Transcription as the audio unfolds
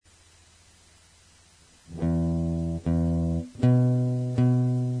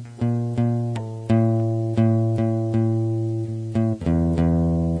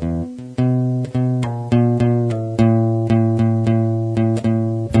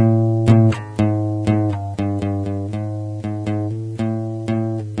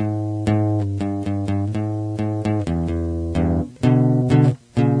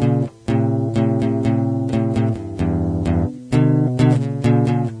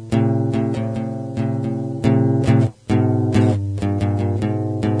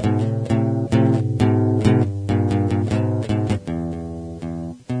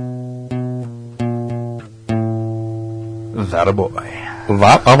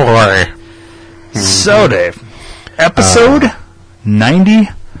Attaboy. So, Dave, episode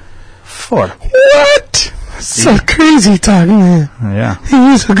 94. What? So crazy talking, man. Yeah.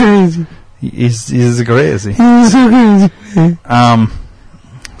 He's so crazy. He's crazy. He's so crazy, man.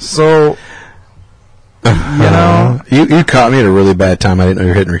 So, you know. You caught me at a really bad time. I didn't know you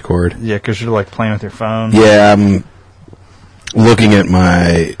were hitting record. Yeah, because you're like playing with your phone. Yeah, I'm looking at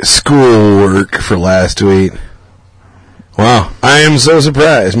my schoolwork for last week. Wow, I am so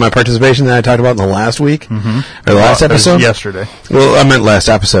surprised. My participation that I talked about in the last week, or the last episode? Yesterday. Well, I meant last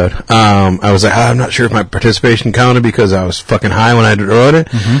episode. I was like, I'm not sure if my participation counted because I was fucking high when I wrote it,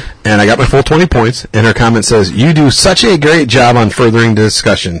 and I got my full 20 points, and her comment says, "You do such a great job on furthering the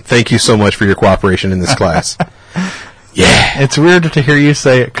discussion. Thank you so much for your cooperation in this class." Yeah. It's weird to hear you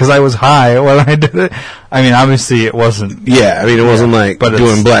say it, because I was high when I did it. I mean, obviously it wasn't. Yeah, I mean, it wasn't like but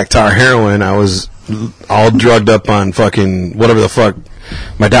doing black tar heroin. I was all drugged up on fucking whatever the fuck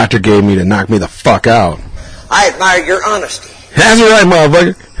my doctor gave me to knock me the fuck out. I admire your honesty. That's right,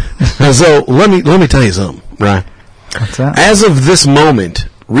 motherfucker. So let me tell you something, Ryan. What's that? As of this moment,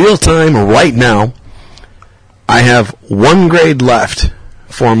 real time, right now, I have one grade left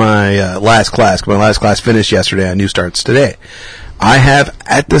for my last class. My last class finished yesterday. A new starts today. I have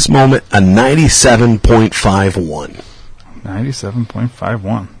at this moment a 97.51.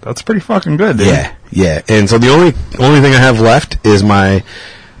 97.51. That's pretty fucking good, dude. Yeah. And so the only thing I have left is my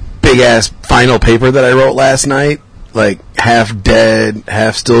big ass final paper that I wrote last night, like half dead,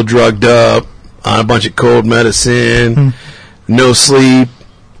 half still drugged up, on a bunch of cold medicine, no sleep.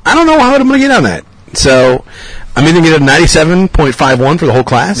 I don't know how I'm going to get on that. So I'm either going to get a 97.51 for the whole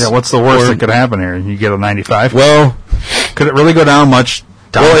class. Yeah, what's the worst that could happen here? You get a 95? Well, could it really go down much?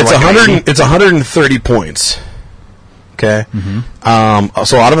 Well, it's 130 points. Okay.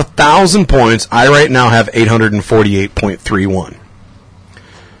 So out of 1,000 points, I right now have 848.31.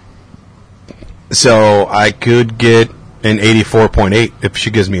 So I could get an 84.8 if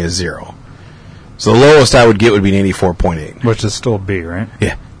she gives me a 0. So the lowest I would get would be an 84.8. Which is still B, right?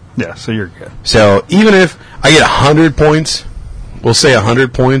 Yeah. Yeah, so you're good. So even if I get 100 points, we'll say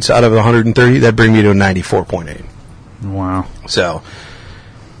 100 points out of 130, that'd bring me to a 94.8. Wow. So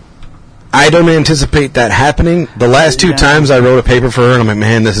I don't anticipate that happening. The last two times I wrote a paper for her, and I'm like,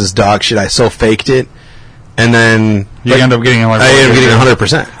 man, this is dog shit. I so faked it. And then you end up getting like, I end up getting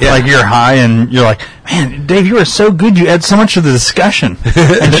 100%. Yeah. Like you're high and you're like, man, Dave, you are so good. You add so much to the discussion.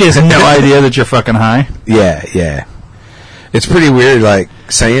 And she has no idea that you're fucking high. Yeah. It's pretty weird, like,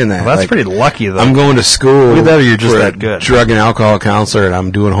 saying that. Well, that's like, pretty lucky, though. I'm going to school. Either that or you're just for that good. Drug and alcohol counselor, and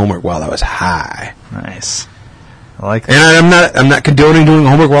I'm doing homework while I was high. Nice. I like that. And I'm not condoning doing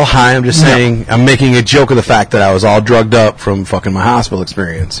homework while high. I'm just saying I'm making a joke of the fact that I was all drugged up from fucking my hospital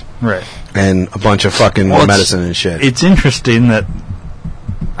experience. Right. And a bunch of fucking medicine and shit. It's interesting that,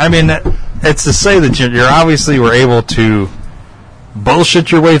 I mean, it's to say that you're obviously were able to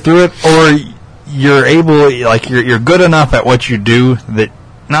bullshit your way through it, or you're able, like, you're good enough at what you do that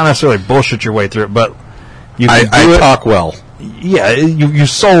not necessarily bullshit your way through it, but you can I talk well. Yeah, you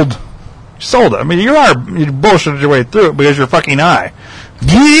sold it. I mean, you bullshitted your way through it because you're fucking high.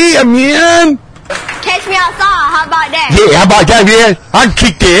 Yeah, man. Catch me outside. How about that? Yeah, how about that, man? I'll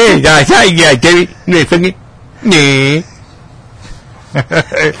kick the ass. Yeah, David. You fucking, nah.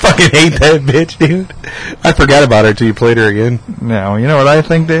 Fucking hate that bitch, dude. I forgot about her till you played her again. No, you know what I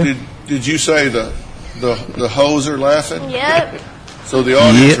think, Dave? Did you say the hoes are laughing? Yep. So the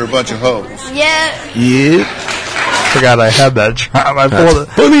audience are a bunch of hoes. Yep. Yeah. Forgot I had that drop. I pulled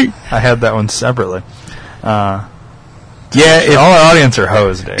it. Funny. I had that one separately. All our audience are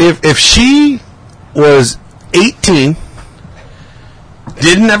hoes, Dave. If she was 18,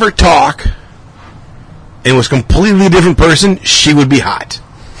 didn't ever talk, and was a completely different person, she would be hot.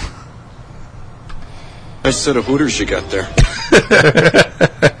 Nice set of hooters you got there.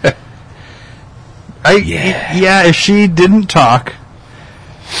 If she didn't talk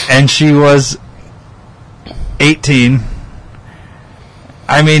and she was 18,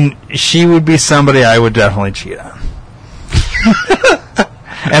 I mean, she would be somebody I would definitely cheat on.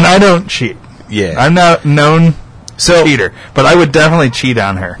 And I don't cheat. Yeah. I'm not known cheater, but I would definitely cheat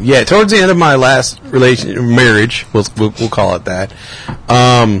on her. Yeah, towards the end of my last marriage, we'll call it that,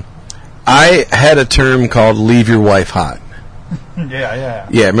 I had a term called leave your wife hot. Yeah.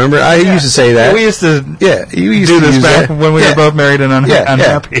 Yeah, remember? I used to say that. We used to you used do to this use back that. when we were both married and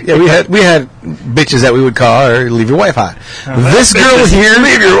unhappy. Yeah, we had bitches that we would call her leave your wife hot. This girl here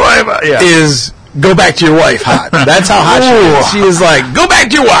leave your wife hot. Yeah. is go back to your wife hot. That's how hot she is. She is like, go back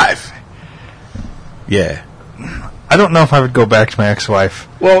to your wife. Yeah. I don't know if I would go back to my ex-wife.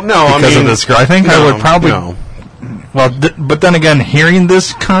 Well, no, because of this girl. I think I would probably. No. Well, but then again, hearing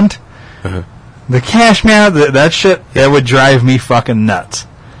this cunt, the cash meow, that shit, that would drive me fucking nuts.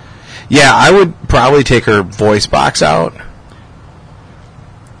 Yeah, I would probably take her voice box out.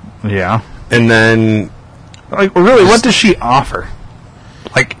 Yeah. And then... Like, really, what does she offer?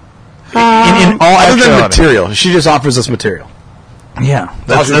 Like, in all other than actuality. material. She just offers us material. Yeah.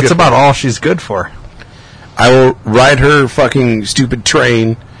 That's That's about all she's good for. I will ride her fucking stupid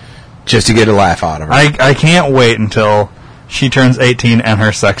train just to get a laugh out of her. I can't wait until she turns 18 and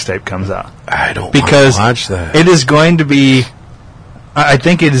her sex tape comes out. I don't Because watch that. it is going to be... I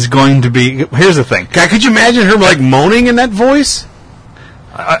think it is going to be... Here's the thing. God, could you imagine her, like, moaning in that voice?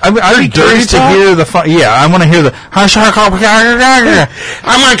 I'm curious to hear the... Yeah, I want to hear the... I'm going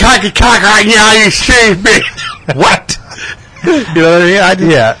to cock a cock right now, you shave bitch. What? You know what I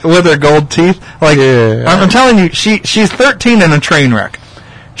mean? Yeah, with her gold teeth. Like, Yeah. I'm telling you, she's 13 in a train wreck.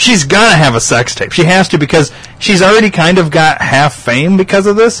 She's gotta have a sex tape. She has to, because she's already kind of got half fame because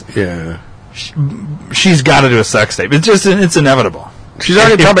of this. Yeah. She's got to do a sex tape. It's inevitable. She's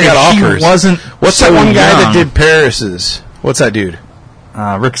already probably got offers. She wasn't. What's so that one guy that young. did Paris's? What's that dude?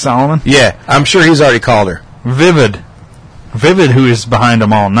 Rick Solomon? Yeah, I'm sure he's already called her. Vivid, who is behind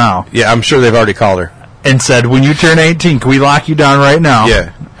them all now, Yeah, I'm sure they've already called her. and said, "When you turn 18, can we lock you down right now?"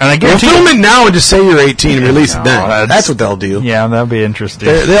 Yeah. and I Well, guarantee film you- it now and just say you're 18 and release No, it then. That's what they'll do. Yeah, that'd be interesting.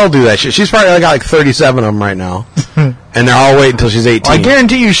 They'll do that shit. She's probably got like 37 of them right now. And they're all waiting until she's 18. I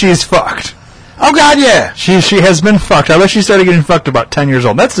guarantee you, she's fucked. Oh, God, yeah. She has been fucked. I bet she started getting fucked about 10 years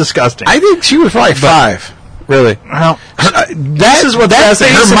old. That's disgusting. I think she was probably 5. Really. Well, This is what's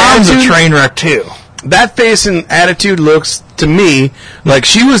fascinating. Her mom's a train wreck too. That face and attitude looks, to me, like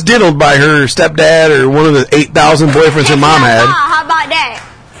she was diddled by her stepdad or one of the 8,000 boyfriends her mom had. How about that?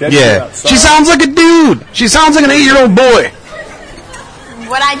 Yeah. She sounds like a dude. She sounds like an 8-year-old boy.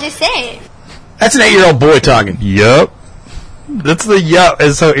 What I just said. That's an 8-year-old boy talking. Yup. That's the yup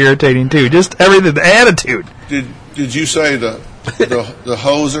is so irritating too. Just everything, the attitude. Did you say the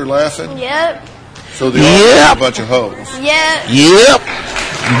hoes are laughing? Yep. So they all are a bunch of hoes. Yep. Yep.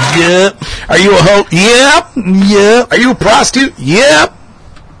 Yep. Are you a hoe? Yep. Yep. Are you a prostitute? Yep.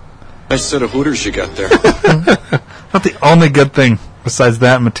 Nice set of hooters you got there. Not the only good thing besides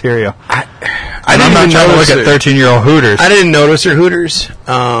that material. I I'm didn't not even trying to look notice at her. 13-year-old hooters. I didn't notice her hooters.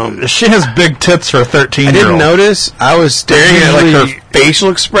 She has big tits for a 13-year-old. I didn't notice. I was staring at like Usually- her facial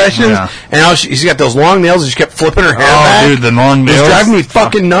expressions, Yeah. and how she's got those long nails, and she kept flipping her hair back. Oh, dude, the long nails. It's driving me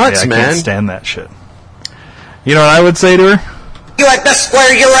fucking nuts, Yeah, I man. can't stand that shit. You know what I would say to her? You had best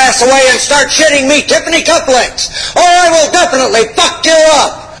square your ass away and start shitting me Tiffany couplets, or I will definitely fuck you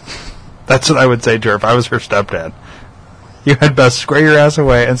up. That's what I would say to her if I was her stepdad. You had best square your ass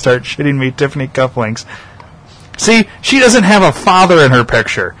away and start shitting me Tiffany cufflinks. See, she doesn't have a father in her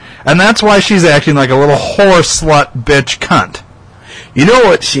picture, and that's why she's acting like a little whore, slut, bitch, cunt. You know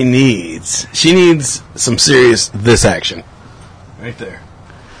what she needs? She needs some serious this action. Right there.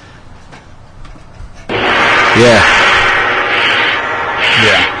 Yeah.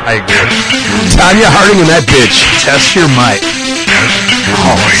 Yeah, I agree. Tanya Harding and that bitch. Test your might.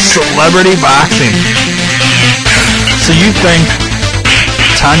 Oh, celebrity boxing. So you think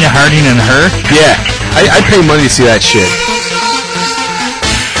Tanya Harding and her? Yeah. I'd pay money to see that shit.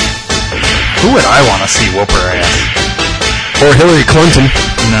 Who would I want to see whoop her ass? Or Hillary Clinton.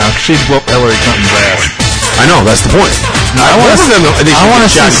 No, she'd whoop Hillary Clinton's ass. I know, that's the point. No, I want both of them, they I should want to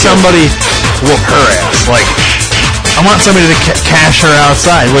get see shot and killed. somebody whoop her ass. Like, I want somebody to cash her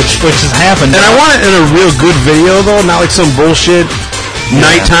outside, which has happened. And I want it in a real good video, though, not like some bullshit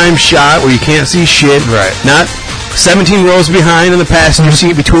nighttime shot where you can't see shit. Right. Not 17 rows behind in the passenger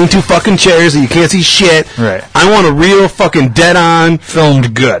seat between two fucking chairs that you can't see shit. Right. I want a real fucking dead-on,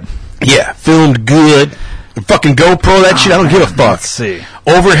 filmed good. yeah, filmed good. Fucking GoPro that shit, I don't give a fuck. Let's see.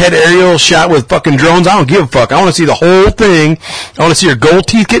 Overhead aerial shot with fucking drones, I don't give a fuck. I want to see the whole thing. I want to see her gold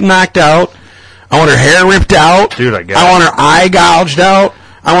teeth get knocked out. I want her hair ripped out. Dude, I got I it. want her eye gouged out.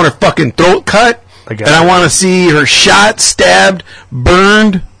 I want her fucking throat cut. I got And I it. want to see her shot, stabbed,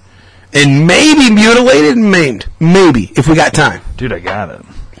 burned, and maybe mutilated and maimed. Maybe, if we got time. Dude, I got it.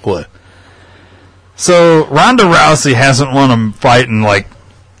 What? So, Ronda Rousey hasn't won a fight in, like,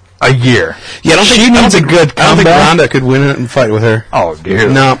 a year. Yeah, I don't think she needs I a don't think- good I don't think comeback. Ronda could win it and fight with her. Oh, dear.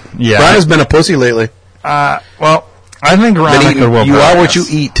 No. Yeah. Ronda's been a pussy lately. Well, I think Ronda Been could whoop eating- you her are what ass. you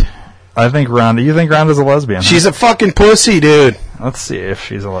eat. I think Ronda. You think Ronda's a lesbian? She's a fucking pussy, dude. Let's see if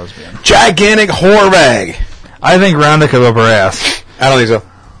she's a lesbian. Gigantic whore bag. I think Ronda could whoop her ass. I don't think so.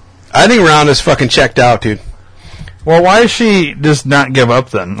 I think Ronda's fucking checked out, dude. Well, why does she just not give up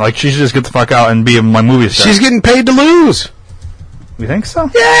then? Like, she should just get the fuck out and be my movie star. She's getting paid to lose. You think so?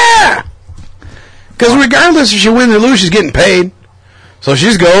 Yeah. Because regardless if she wins or loses, she's getting paid. So she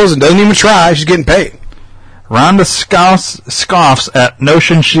just goes and doesn't even try. She's getting paid. Rhonda scoffs at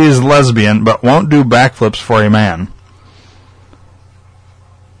notion she is lesbian, but won't do backflips for a man.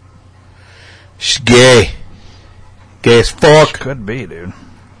 She's gay. Gay as fuck. Could be, dude.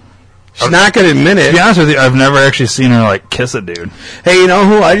 She's not going to admit To be it. honest with you, I've never actually seen her, like, kiss a dude. Hey, you know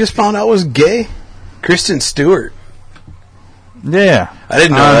who I just found out was gay? Kristen Stewart. Yeah. I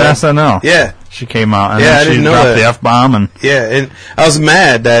didn't know that. SNL. Yeah. She came out, and Yeah, I then she didn't know dropped that. the F-bomb, and... Yeah, and I was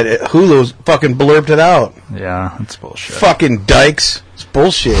mad that Hulu fucking blurped it out. Yeah, that's bullshit. Fucking dykes. It's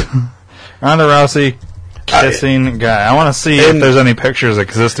bullshit. Ronda Rousey kissing guy. I want to see if there's any pictures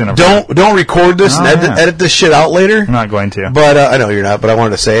existing of her. Don't record this and edit this shit out later. I'm not going to. But I know you're not, but I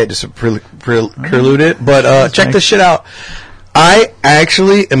wanted to say it just to prelude it. But check this shit out. I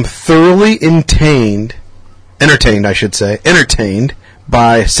actually am thoroughly entertained, I should say,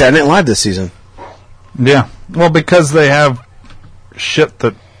 by Saturday Night Live this season. Yeah. Well, because they have shit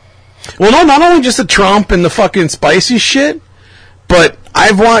that... Well, no, not only just the Trump and the fucking spicy shit, but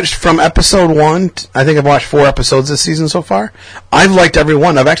I've watched from episode 1, I think I've watched 4 episodes this season so far. I've liked every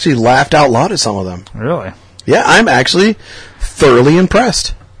one. I've actually laughed out loud at some of them. Really? Yeah, I'm actually thoroughly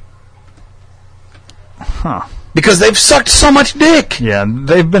impressed. Huh. Because they've sucked so much dick. Yeah,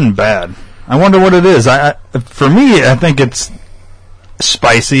 they've been bad. I wonder what it is. For me, I think it's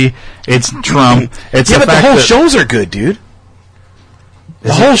spicy. It's Trump. It's Yeah, the but the fact whole that- shows are good, dude. The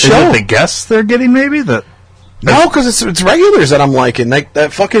Is whole it- show. Is it the guests they're getting, maybe? No, because it's regulars that I'm liking. Like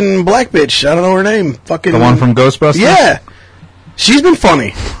that fucking black bitch. I don't know her name. Fucking The one from Ghostbusters? Yeah. She's been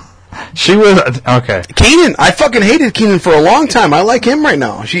funny. She was... Okay. Keenan. I fucking hated Keenan for a long time. I like him right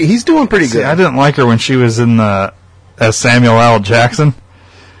now. He's doing pretty See, good. I didn't like her when she was in as Samuel L. Jackson.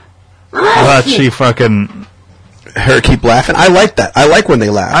 I thought she fucking... Her keep laughing. I like that. I like when they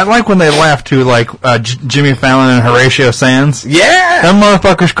laugh. I like when they laugh too, like Jimmy Fallon and Horatio Sands. Yeah. Them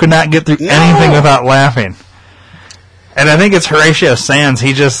motherfuckers could not get through anything without laughing. And I think it's Horatio Sands.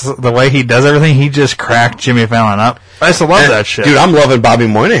 He just, the way he does everything, he just cracked Jimmy Fallon up. I used to love that shit. Dude, I'm loving Bobby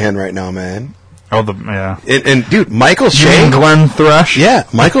Moynihan right now, man. Oh, yeah. And dude, Michael You Shea. mean Glenn Thrush? Yeah,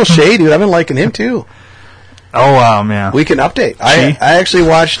 Michael Shea, dude. I've been liking him too. Oh, yeah. We can update. I actually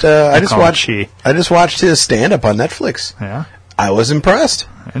watched. I just call him watched. Chi. I just watched his stand up on Netflix. Yeah. I was impressed.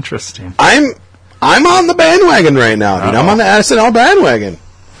 Interesting. I'm on the bandwagon right now, dude. I'm on the SNL bandwagon.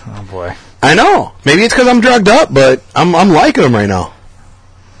 Oh, boy. I know. Maybe it's because I'm drugged up, but I'm liking him right now.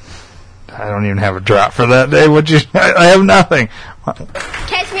 I don't even have a drop for that day. Would you? I have nothing.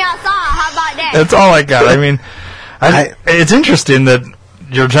 Catch me outside. How about that? That's all I got. I mean, it's interesting that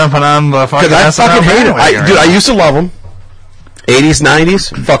you're jumping on the fucking Because I fucking hate him. bandwagon Dude, right I used to love him. 80s,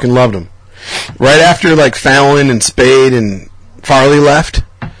 90s, fucking loved him. Right after, like, Fallon and Spade and Farley left,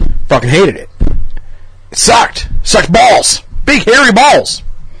 fucking hated it. It sucked. Sucked balls. Big, hairy balls.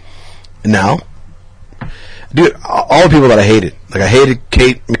 And now, dude, all the people that I hated. Like, I hated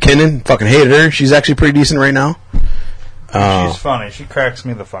Kate McKinnon. Fucking hated her. She's actually pretty decent right now. She's funny. She cracks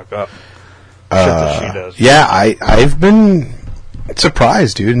me the fuck up. Shit that she does. Yeah, I've been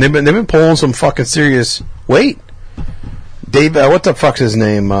surprised, dude. And they've been pulling some fucking serious weight. Dave, what the fuck's his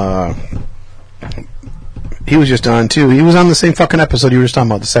name? He was just on too. He was on the same fucking episode you were just talking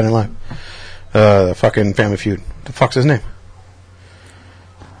about, the Saturday Night Live, the fucking Family Feud. The fuck's his name?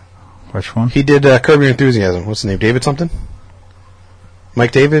 Which one? He did Curb Your Enthusiasm. What's his name? David something?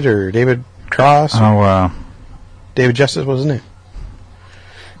 Mike David or David Cross? Oh, David Justice. What was his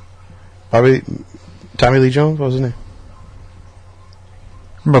name? Tommy Lee Jones. What was his name?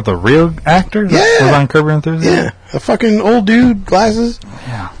 about the real actor that Yeah. was on Curb Your Enthusiasm? Yeah, a fucking old dude, glasses,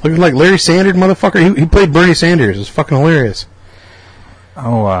 Yeah. looking like Larry Sanders, motherfucker. He played Bernie Sanders. It was fucking hilarious.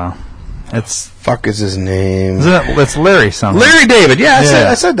 Oh, it's Fuck is his name? it's Larry something. Larry David. Yeah, Yeah.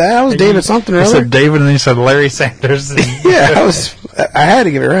 I said that. I was David something or You other. said David and then you said Larry Sanders. Yeah, I had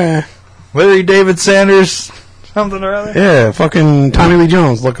to get it right. Larry David Sanders something or other. Yeah, fucking Tommy Lee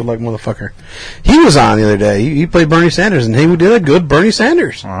Jones looking like motherfucker. He was on the other day. He played Bernie Sanders, and he did a good Bernie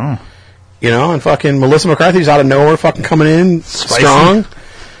Sanders. Oh. You know, and fucking Melissa McCarthy's out of nowhere fucking coming in Spicy. strong.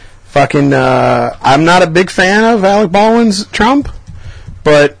 Fucking, I'm not a big fan of Alec Baldwin's Trump,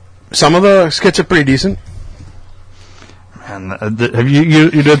 but some of the skits are pretty decent. And have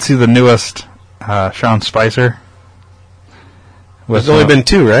you did see the newest Sean Spicer? There's only been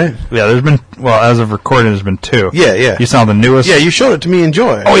 2, right? Yeah, there's been, well, as of recording, there's been 2. Yeah, yeah. You saw the newest? Yeah, you showed it to me in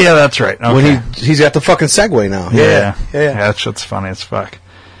Joy. Oh, yeah, that's right. Okay. When he's got the fucking Segway now. Yeah. Yeah. That shit's funny as fuck.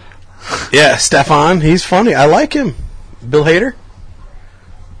 Yeah, Stefan, he's funny. I like him. Bill Hader.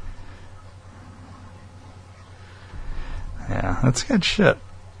 Yeah, that's good shit.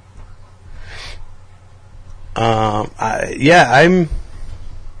 I'm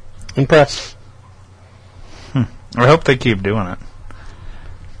impressed. I hope they keep doing it.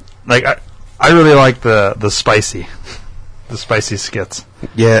 Like, I really like the spicy skits.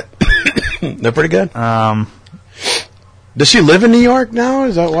 Yeah. They're pretty good. Does she live in New York now?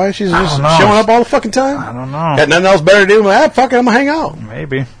 Is that why she's just showing up all the fucking time? I don't know. Got nothing else better to do? I'm like, fuck it, I'm going to hang out.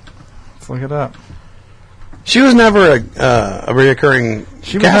 Maybe. Let's look it up. She was never a reoccurring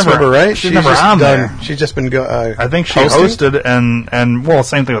cast member, right? She's never on there. She's just been I think she hosting? hosted, and well,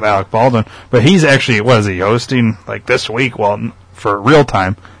 same thing with Alec Baldwin. But he's actually, what is he, hosting like this week? Well, for real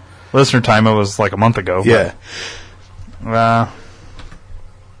time. Listener time, it was like a month ago. Yeah. But,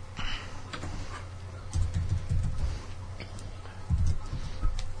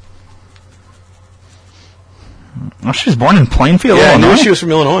 oh, she was born in Plainfield, Yeah, I Illinois? knew she was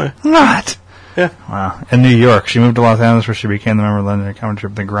from Illinois. What? Yeah. Wow. In New York. She moved to Los Angeles where she became the member of the legendary comedy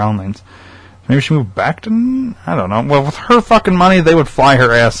troupe The Groundlings. Maybe she moved back to... I don't know. Well, with her fucking money, they would fly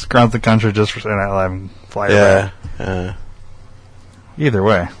her ass across the country just for saying that live and fly her back. Either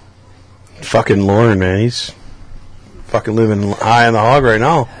way. Fucking Lauren, man. He's fucking living high on the hog right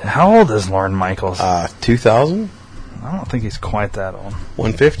now. How old is Lorne Michaels? 2000? I don't think he's quite that old.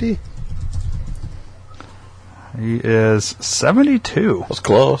 150? He is 72. That's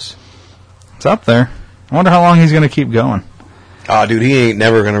close. It's up there. I wonder how long he's going to keep going. Oh, dude, he ain't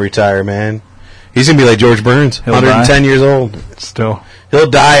never going to retire, man. He's going to be like George Burns, He'll 110 years old. Still. He'll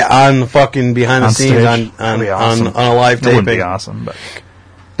die on fucking behind the On scenes stage. on That'd be awesome. a live That would taping. be awesome, but...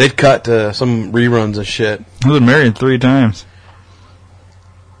 They'd cut to some reruns of shit. He's been married 3 times.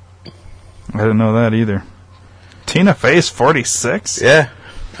 I didn't know that either. Tina Fey's 46? Yeah,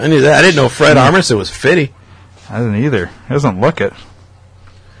 I knew that. I didn't know Fred Armisen was 50. I didn't either. He doesn't look it.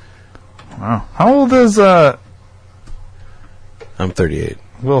 Wow. How old is I'm 38.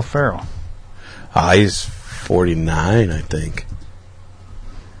 Will Ferrell? He's 49, I think.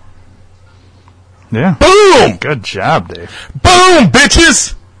 Yeah. Boom! Good job, Dave. Boom,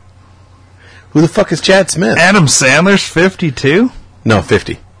 bitches! Who the fuck is Chad Smith? Adam Sandler's 52? No,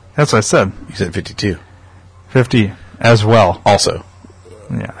 50. That's what I said. You said 52. 50 as well. Also.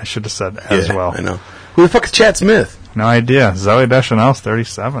 Yeah, I should have said as well. I know. Who the fuck is Chad Smith? No idea. Zoe Deschanel's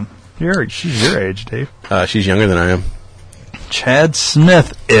 37. She's your age, Dave. She's younger than I am. Chad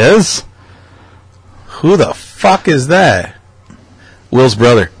Smith is? Who the fuck is that? Will's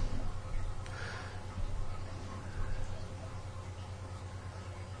brother.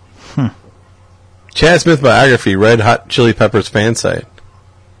 Chad Smith biography, Red Hot Chili Peppers fan site.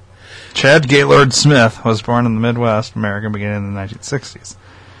 Chad Gaylord Smith was born in the Midwest, America, beginning in the 1960s.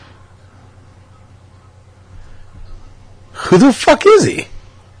 Who the fuck is he?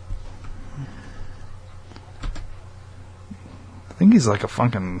 I think he's like a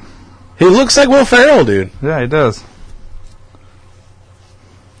fucking... He looks like Will Ferrell, dude. Yeah, he does.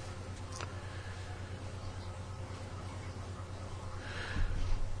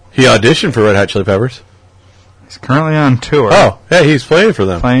 He auditioned for Red Hot Chili Peppers. He's currently on tour. Oh, yeah, he's playing for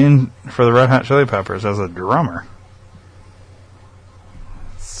them. Playing for the Red Hot Chili Peppers as a drummer.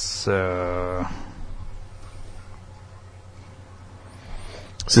 So...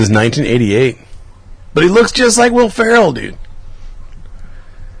 Since 1988. But he looks just like Will Ferrell, dude.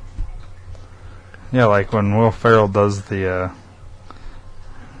 Yeah, like when Will Ferrell does the...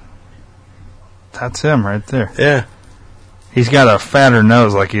 That's him right there. Yeah. He's got a fatter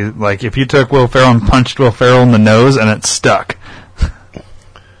nose, like if you took Will Ferrell and punched Will Ferrell in the nose and it stuck.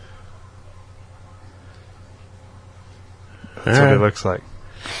 That's what he looks like.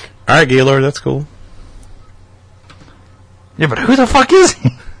 Alright, Gaylord, that's cool. Yeah, but who the fuck is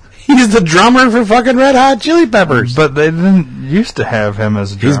he? He's the drummer for fucking Red Hot Chili Peppers. But they didn't used to have him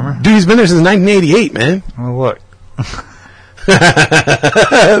as a drummer. He's been there since 1988, man. Well, look.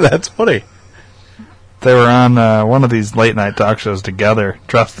 That's funny. They were on one of these late night talk shows together,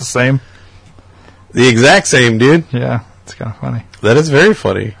 dressed the same. The exact same, dude. Yeah, it's kind of funny. That is very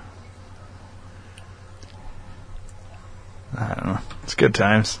funny. I don't know. It's good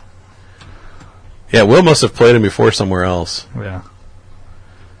times. Yeah, Will must have played him before somewhere else. Yeah.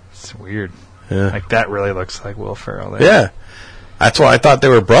 It's weird. Yeah. Like, that really looks like Will Ferrell there. Yeah. That's why I thought they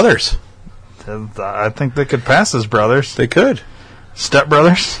were brothers. I think they could pass as brothers. They could. Step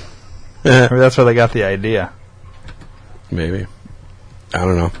brothers? Yeah. Maybe that's where they got the idea. Maybe. I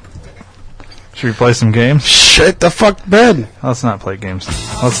don't know. Should we play some games? Shit the fuck bed. Let's not play games.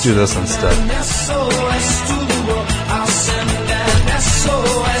 Let's do this instead.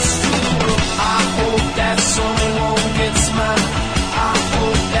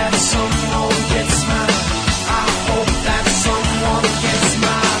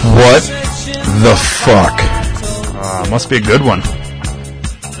 What the fuck? Must be a good one. Okay,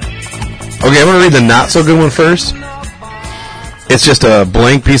 I'm going to read the not-so-good one first. It's just a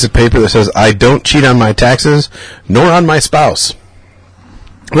blank piece of paper that says, I don't cheat on my taxes, nor on my spouse.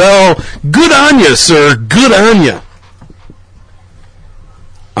 Well, good on you, sir. Good on you.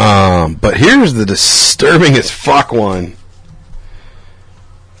 But here's the disturbing as fuck one.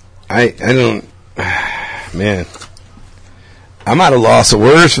 I don't... Man. I'm at a loss of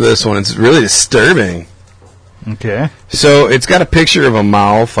words for this one. It's really disturbing. Okay. So it's got a picture of a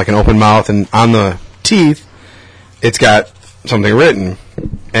mouth, like an open mouth, and on the teeth, it's got something written.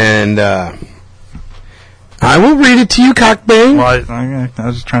 And I will read it to you, cockbang. Well, I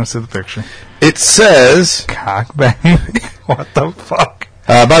was just trying to see the picture. It says... Cockbang? What the fuck?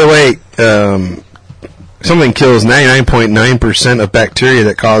 By the way, something kills 99.9% of bacteria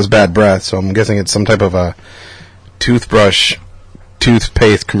that cause bad breath, so I'm guessing it's some type of a toothpaste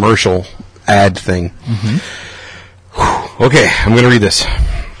commercial ad thing. Mm-hmm. Okay, I'm going to read this.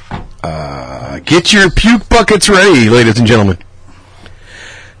 Get your puke buckets ready, ladies and gentlemen.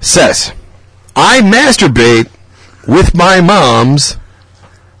 Says, I masturbate with my mom's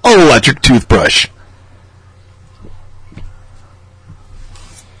electric toothbrush.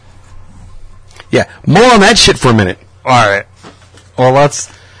 Yeah, more on that shit for a minute. All right. Well, let's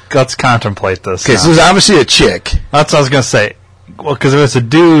contemplate this. Okay, so this is obviously a chick. That's what I was going to say. Well, because if it's a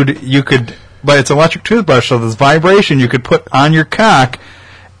dude, you could... But it's an electric toothbrush, so this vibration you could put on your cock,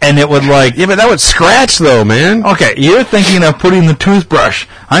 and it would like... Yeah, but that would scratch, though, man. Okay, you're thinking of putting the toothbrush.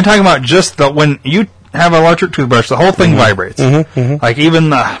 I'm talking about just when you have an electric toothbrush, the whole thing vibrates. Mm-hmm, mm-hmm. Like, even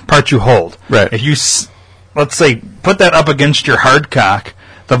the part you hold. Right. If you, let's say, put that up against your hard cock,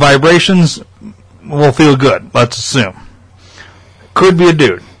 the vibrations will feel good, let's assume. Could be a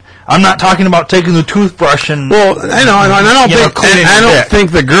dude. I'm not talking about taking the toothbrush and... Well, I don't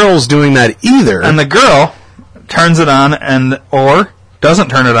think the girl's doing that either. And the girl turns it on or doesn't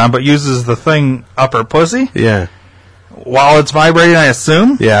turn it on, but uses the thing up her pussy. Yeah. While it's vibrating, I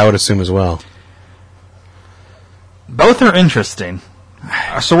assume. Yeah, I would assume as well. Both are interesting.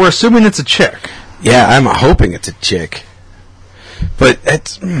 So we're assuming it's a chick. Yeah, I'm hoping it's a chick. But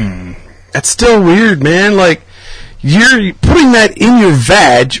that's still weird, man. Like, you're putting that in your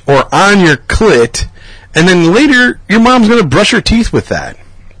vag or on your clit, and then later your mom's going to brush her teeth with that.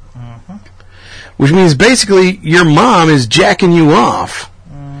 Mm-hmm. Which means basically your mom is jacking you off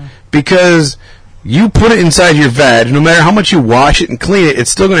because you put it inside your vag. No matter how much you wash it and clean it, it's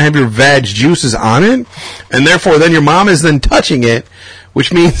still going to have your vag juices on it, and therefore then your mom is then touching it,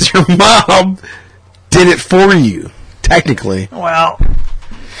 which means your mom did it for you, technically. Well...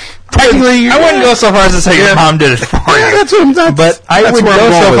 Technically, I wouldn't go so far as to say your mom did it for you. That's what I'm saying. But I would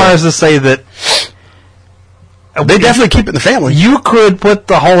go so far as to say that they definitely keep it in the family. You could put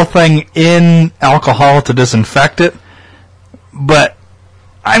the whole thing in alcohol to disinfect it, but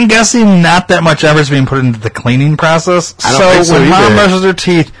I'm guessing not that much effort is being put into the cleaning process. So when mom brushes her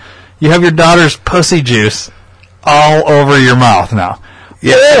teeth, you have your daughter's pussy juice all over your mouth now.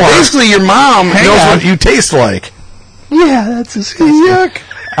 Yeah, basically your mom knows what you taste like. Yeah, that's disgusting. Yuck.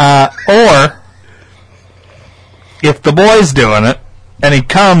 Or, if the boy's doing it, and he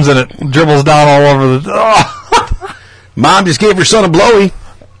comes and it dribbles down all over the... Oh. Mom just gave her son a blowy.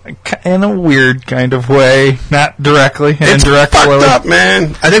 In a weird kind of way. Not directly. It's fucked up,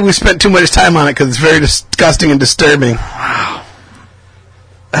 man. I think we spent too much time on it because it's very disgusting and disturbing. Wow.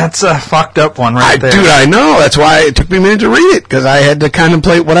 That's a fucked up one right there. Dude, I know. That's why it took me a minute to read it, because I had to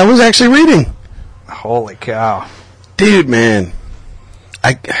contemplate what I was actually reading. Holy cow. Dude, man.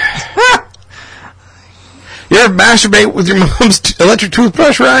 You ever masturbate with your mom's electric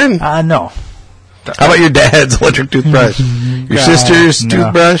toothbrush, Ryan? No. How about your dad's electric toothbrush? Your sister's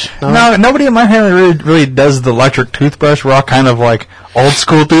toothbrush? No, nobody in my family really does the electric toothbrush. We're all kind of like old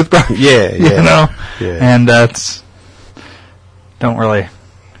school toothbrush. Yeah. You know? Yeah. And that's... Don't really...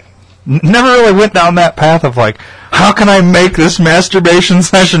 Never really went down that path of like, how can I make this masturbation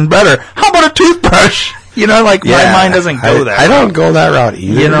session better? How about a toothbrush? You know, like, my mind doesn't go that route. I don't go that route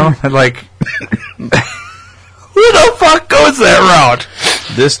either. You know, like, who the fuck goes that route?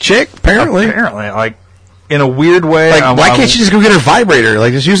 This chick, apparently. Like, in a weird way. Like, why can't she just go get her vibrator?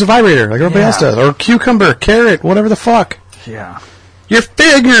 Like, just use a vibrator, like everybody else does. Or cucumber, carrot, whatever the fuck. Yeah. Your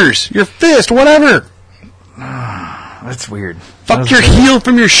fingers, your fist, whatever. That's weird. Fuck your heel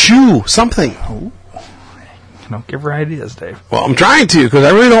from your shoe, something. Oh. Don't give her ideas, Dave. Well, I'm trying to, because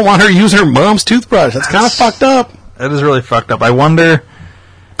I really don't want her to use her mom's toothbrush. That's kind of fucked up. That is really fucked up. I wonder...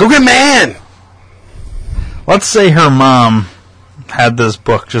 Go get man! Let's say her mom had this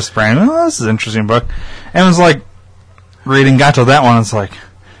book just for this is an interesting book. And was like, got to that one, it's like,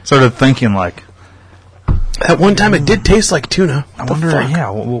 started thinking like, At one time, it did taste like tuna. I wonder. Yeah,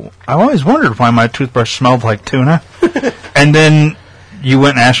 well, I always wondered why my toothbrush smelled like tuna. And then you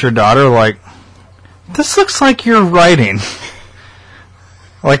went and asked your daughter, like, "This looks like you're writing."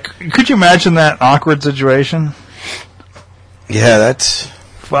 Like, could you imagine that awkward situation? Yeah, that's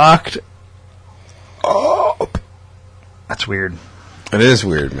fucked up. That's weird. It is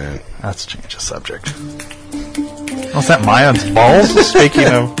weird, man. Let's change the subject. What's that, Mayan's balls? Speaking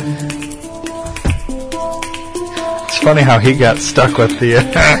of... It's funny how he got stuck with the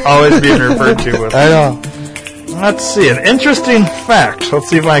always being referred to with... I know. Let's see, an interesting fact. Let's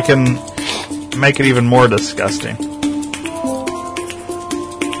see if I can make it even more disgusting.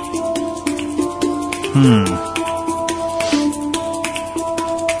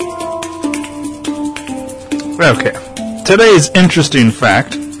 Okay. Today's interesting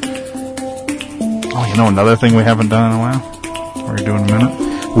fact. Oh, you know another thing we haven't done in a while? We're doing a minute.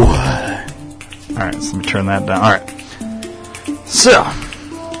 What? Alright, so let me turn that down. Alright. So,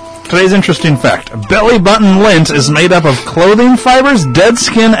 today's interesting fact. Belly button lint is made up of clothing fibers, dead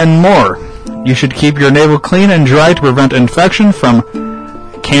skin, and more. You should keep your navel clean and dry to prevent infection from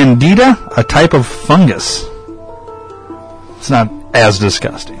Candida, a type of fungus. It's not as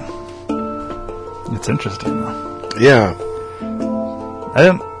disgusting. It's interesting, though. Yeah.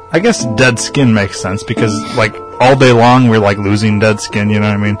 I guess dead skin makes sense because, like, all day long we're, like, losing dead skin, you know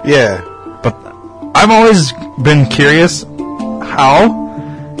what I mean? Yeah. But I've always been curious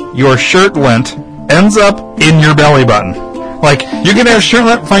how your shirt lint ends up in your belly button. Like, you can have shirt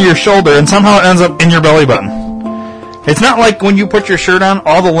lint on your shoulder and somehow it ends up in your belly button. It's not like when you put your shirt on,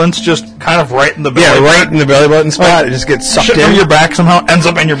 all the lint's just kind of right in the belly button. Yeah, right in the belly button spot. Like, it just gets sucked shit in. from your back somehow ends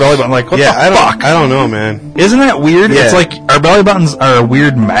up in your belly button. Like, what the fuck? I don't know, man. Isn't that weird? Yeah. It's like our belly buttons are a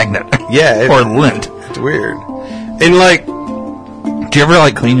weird magnet. Yeah. Or lint. It's weird. And, like... Do you ever,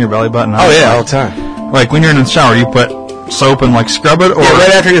 like, clean your belly button? Oh, yeah, all the time. Like, when you're in the shower, you put soap and, like, scrub it? Or yeah, right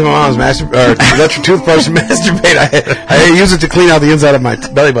after I use my mom's electric toothbrush and masturbate, I use it to clean out the inside of my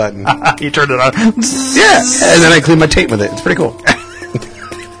belly button. You turn it on. Yeah, and then I clean my tape with it. It's pretty cool.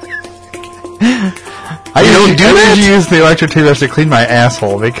 I usually use the electric toothbrush to clean my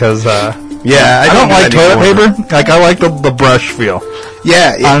asshole because, yeah, I don't like toilet paper. Like, I like the brush feel.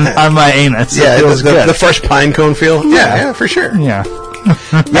 Yeah, yeah. On my anus. Yeah, it feels good. The fresh pine cone feel. Yeah, for sure. Yeah.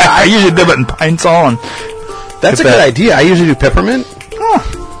 Yeah, I usually dip it in Pine Sol and... That's a good idea. I usually do peppermint.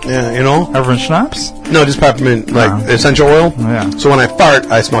 Oh. Yeah, you know. Peppermint schnapps? No, just peppermint, like essential oil. Yeah. So when I fart,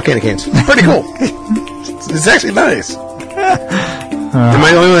 I smell candy canes. It's pretty cool. It's actually nice. Am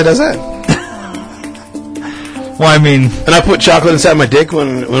I the only one that does that? Well, I mean... And I put chocolate inside my dick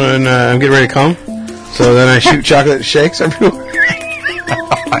when I'm getting ready to come. So then I shoot chocolate shakes everywhere.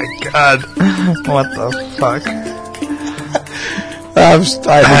 Oh my god. What the fuck? I think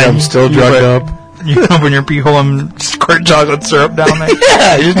I'm still drugged up. You open your pee hole and squirt chocolate syrup down there?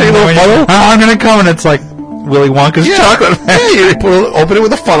 Yeah, you just take a little funnel. I'm going to come, and it's like Willy Wonka's chocolate. Yeah, you open it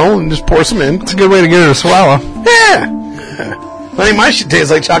with a funnel and just pour some in. It's a good way to get her to swallow. Yeah. I think my shit tastes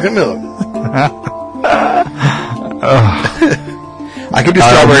like chocolate milk. I could do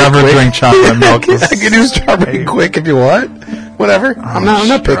strawberry quick. I'll never drink chocolate milk. I could do strawberry quick if you want. Whatever. I'm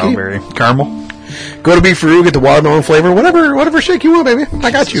not picky. Strawberry. Caramel. Go to Beef Roo, get the watermelon flavor. Whatever shake you want, baby.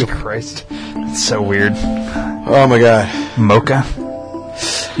 I got you. Jesus Christ. It's so weird. Oh, my God. Mocha.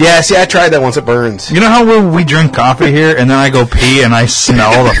 Yeah, see, I tried that once. It burns. You know how we drink coffee here, and then I go pee, and I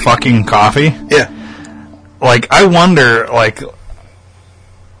smell the fucking coffee? Yeah. Like, I wonder, like...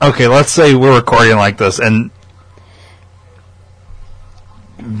 Okay, let's say we're recording like this, and...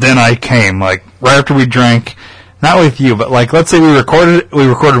 Then I came, like, right after we drank... Not with you, but, like, let's say we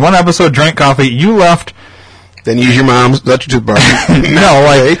recorded one episode, drank coffee, you left... Then use your mom's electric toothbrush. No,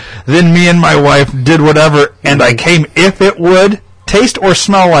 like, then me and my wife did whatever, and I came if it would taste or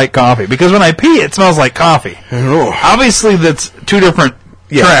smell like coffee. Because when I pee, it smells like coffee. Oh. Obviously, that's two different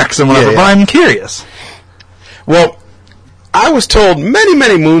tracks and whatever, but I'm curious. Well, I was told many,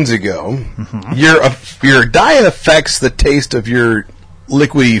 many moons ago, your diet affects the taste of your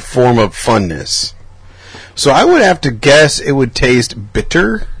liquidy form of funness. So I would have to guess it would taste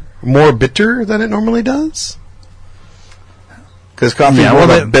bitter, more bitter than it normally does. Because coffee is more of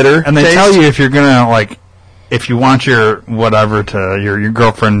a bitter and they taste. tell you if you're gonna, like, if you want your whatever to your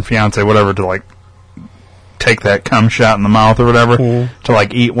girlfriend, fiance, whatever to, like, take that cum shot in the mouth or whatever to,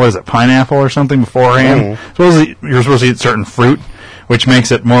 like, eat, what is it, pineapple or something beforehand. You're supposed to eat certain fruit, which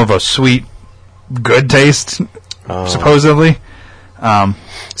makes it more of a sweet, good taste, supposedly.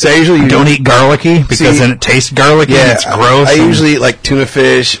 So I usually don't eat garlicky because then it tastes garlicky and it's gross. I usually eat like tuna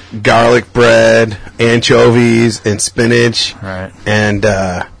fish, garlic bread, anchovies, and spinach. Right. And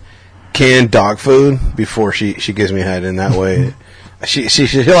canned dog food before she gives me head in that way. She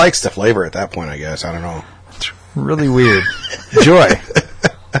likes the flavor at that point, I guess. I don't know. It's really weird. Joy,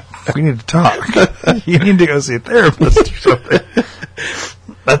 we need to talk. You need to go see a therapist or something.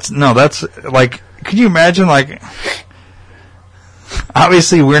 That's like, could you imagine, like,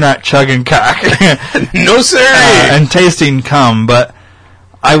 obviously we're not chugging cock. No, sir. And tasting cum, but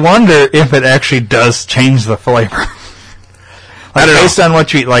I wonder if it actually does change the flavor. Like, based on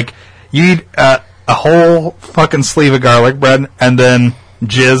what you eat. Like, you eat a whole fucking sleeve of garlic bread and then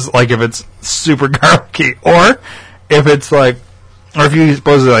jizz, like if it's super garlicky. Or if it's like, or if you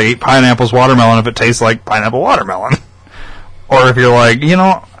supposedly like eat pineapples, watermelon, if it tastes like pineapple watermelon. Or if you're like, you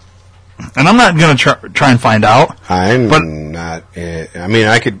know, and I'm not going to try and find out. I mean,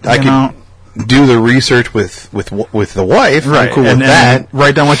 I could do the research with the wife. Right. I'm cool with that. And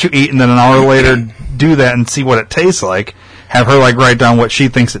write down what you eat, and then an hour later do that and see what it tastes like. Have her like write down what she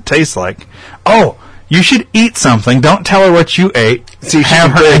thinks it tastes like. Oh, you should eat something. Don't tell her what you ate. See,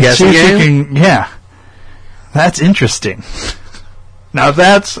 have her and see if she can. Yeah, that's interesting. Now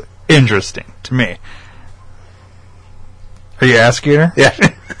that's interesting to me. Are you asking her? Yeah.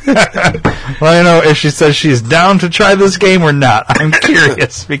 Well, I know if she says she's down to try this game or not. I'm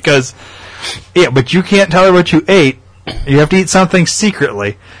curious because, yeah, but you can't tell her what you ate. You have to eat something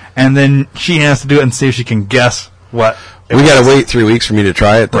secretly, and then she has to do it and see if she can guess what. We got to wait 3 weeks for me to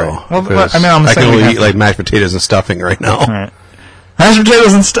try it, though. Right. Well, I mean, I can only eat like mashed potatoes and stuffing right now. Right. Mashed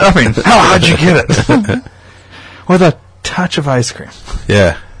potatoes and stuffing. How'd you get it? With a touch of ice cream.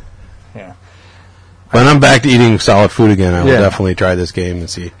 Yeah. Yeah. When I'm back to eating solid food again, I will definitely try this game and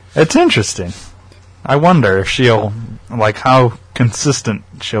see. It's interesting. I wonder if she'll, like, how consistent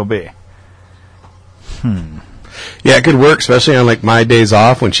she'll be. Yeah, it could work, especially on, like, my days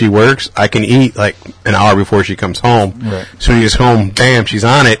off when she works. I can eat, like, an hour before she comes home. Right. As soon as she gets home, bam, she's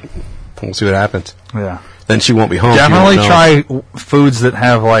on it. We'll see what happens. Yeah. Then she won't be home. Definitely try foods that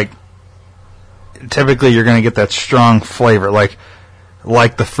have, like, typically you're going to get that strong flavor, like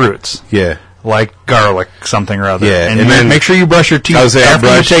the fruits. Yeah. Like garlic, something or other. Yeah. And then make sure you brush your teeth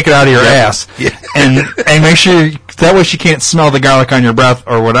after you take it out of your ass. Yeah. And make sure, that way she can't smell the garlic on your breath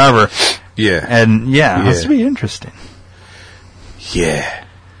or whatever. Yeah. And, this would be interesting. Yeah.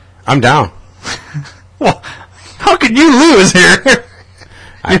 I'm down. Well, how could you lose here?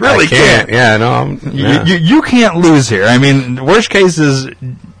 You really can't. Yeah, no. You can't lose here. I mean, the worst case is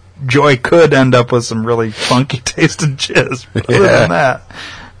Joy could end up with some really funky tasting jizz. But other than that,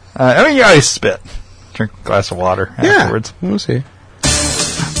 I mean, you always spit. Drink a glass of water afterwards. We'll see.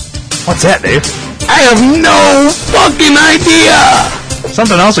 What's that, Dave? I have no fucking idea.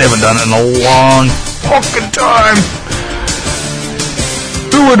 Something else we haven't done in a long fucking time.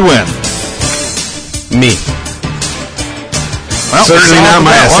 Who would win? Me. Well, certainly not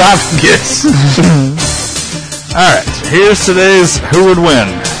my esophagus. Alright, here's today's Who Would Win.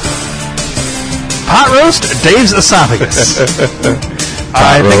 Pot roast, Dave's esophagus.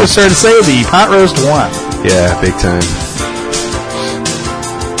 I think it's fair to say the pot roast won. Yeah, big time.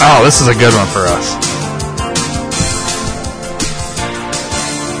 Oh, this is a good one for us.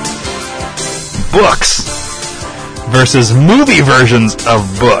 Books versus movie versions of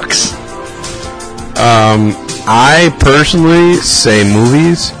books. I personally say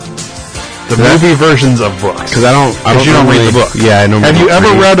movies. The movie versions of books. Because I don't you don't read the book. Yeah, I know. Have you ever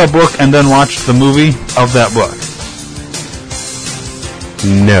read a book and then watched the movie of that book?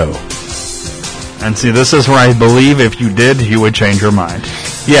 No. And see, this is where I believe if you did, you would change your mind.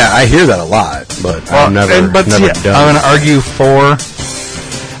 Yeah, I hear that a lot, but I've never done it. I'm going to argue for...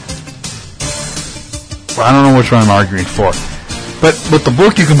 Well, I don't know which one I'm arguing for. But with the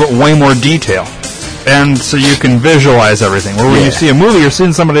book, you can put way more detail. And so you can visualize everything. Where when you see a movie, you're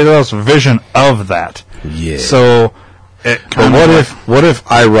seeing somebody else's vision of that. Yeah. So, what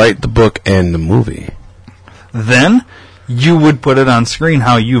if I write the book and the movie? Then you would put it on screen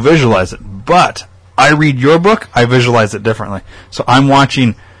how you visualize it. But I read your book, I visualize it differently. So I'm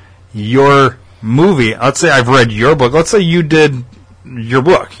watching your movie. Let's say I've read your book. Let's say you did your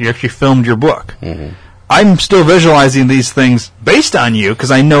book. You actually filmed your book. Mm-hmm. I'm still visualizing these things based on you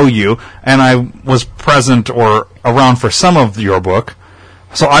because I know you and I was present or around for some of your book.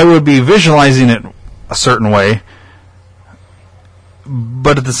 So I would be visualizing it a certain way.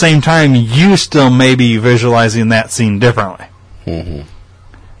 But at the same time, you still may be visualizing that scene differently. Mm-hmm.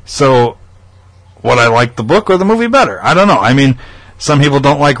 So would I like the book or the movie better? I don't know. I mean, some people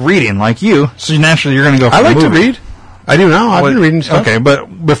don't like reading like you, so naturally you're going to go for the movie. I like to read. I do now. I've been reading stuff. Okay,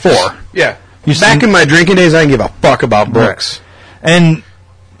 but before. Yeah. Back in my drinking days, I didn't give a fuck about books. Right. And,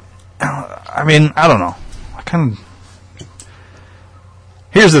 I mean, I don't know.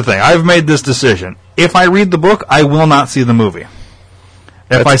 Here's the thing. I've made this decision. If I read the book, I will not see the movie.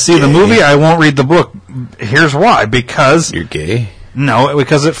 If I see the movie, I won't read the book. Here's why. Because... You're gay? No,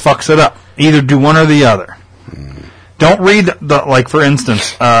 because it fucks it up. Either do one or the other. Don't read, for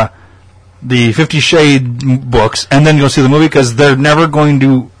instance, the 50 Shades books and then go see the movie because they're never going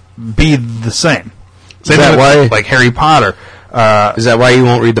to be the same. Is that why? Like Harry Potter. Is that why you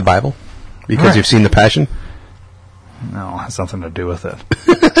won't read the Bible? Because Right. you've seen The Passion? No, it has something to do with it.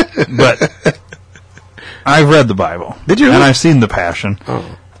 But I've read the Bible. Did you? And I've seen The Passion.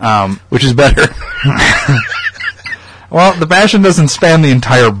 Oh. Which is better? Well, The Passion doesn't span the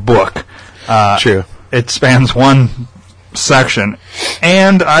entire book. True. It spans one section.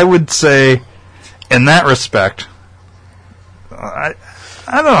 And I would say, in that respect, I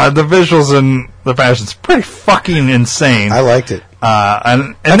don't know, the visuals in The Passion's pretty fucking insane. I liked it.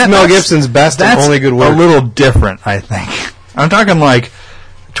 And That's Mel Gibson's best and only good work. A little different, I think. I'm talking like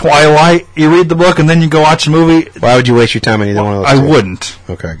Twilight. You read the book and then you go watch the movie. Why would you waste your time on either one of those? I two? wouldn't.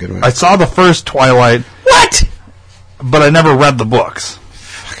 Okay, good one. I saw the first Twilight. What? But I never read the books.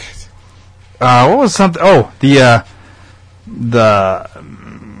 Fuck it. What was something? Oh, the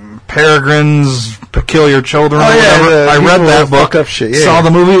Peregrine's Peculiar Children. Oh, or yeah, whatever. I read that book. Up shit. Yeah, saw the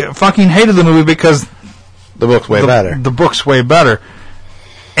movie. Fucking hated the movie because the book's way better. The book's way better.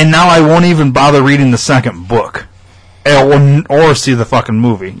 And now I won't even bother reading the second book, or see the fucking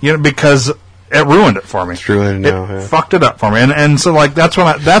movie. Because it ruined it for me. It's ruined now. It fucked it up for me. And so that's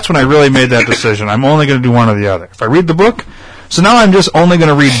when I really made that decision. I'm only going to do one or the other. If I read the book, so now I'm just only going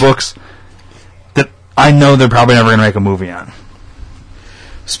to read books that I know they're probably never going to make a movie on.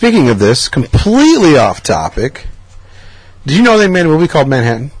 Speaking of this, completely off topic, did you know they made a movie called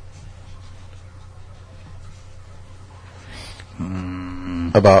Manhattan?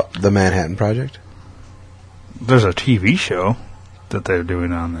 About the Manhattan Project? There's a TV show that they're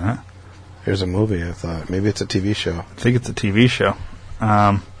doing on that. There's a movie, I thought. Maybe it's a TV show. I think it's a TV show.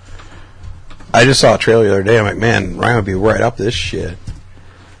 I just saw a trailer the other day. I'm like, man, Ryan would be right up this shit.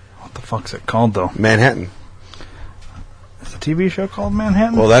 What the fuck's it called, though? Manhattan. Is the TV show called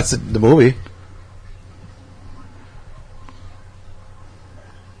Manhattan? Well, that's the movie.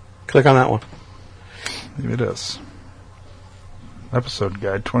 Click on that one. Maybe it is. Episode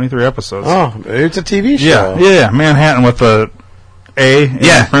guide, 23 episodes. Oh, it's a TV show. Yeah, Manhattan with the A.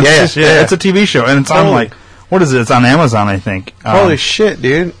 Yeah. It's a TV show, and it's on Totally. what is it? It's on Amazon, I think. Holy shit,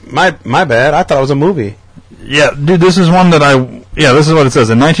 dude. My bad. I thought it was a movie. Yeah, dude, this is one that this is what it says.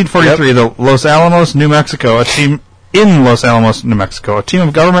 In 1943, the Los Alamos, New Mexico, a team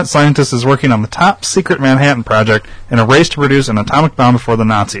of government scientists is working on the top secret Manhattan Project in a race to produce an atomic bomb before the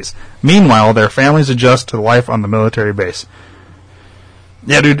Nazis. Meanwhile, their families adjust to life on the military base.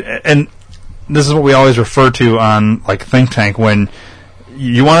 Yeah, dude, and this is what we always refer to on, like, Think Tank, when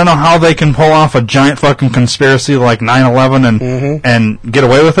you want to know how they can pull off a giant fucking conspiracy like 9/11 and get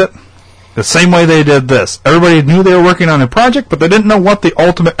away with it? The same way they did this. Everybody knew they were working on a project, but they didn't know what the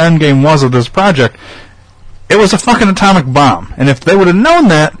ultimate end game was of this project. It was a fucking atomic bomb. And if they would have known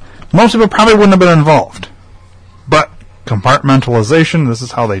that, most people probably wouldn't have been involved. But compartmentalization, this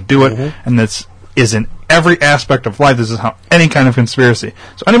is how they do it, and this is in every aspect of life. This is how any kind of conspiracy.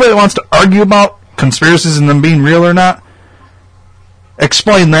 So anybody that wants to argue about conspiracies and them being real or not,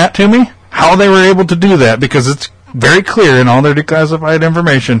 explain that to me, how they were able to do that, because it's very clear in all their declassified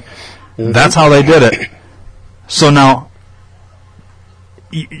information. That's how they did it. So now,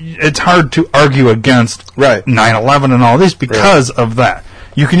 it's hard to argue against 9/11 and all this because of that.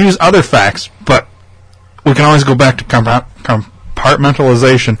 You can use other facts, but we can always go back to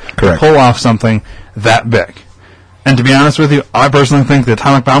compartmentalization to pull off something that big. And to be honest with you, I personally think the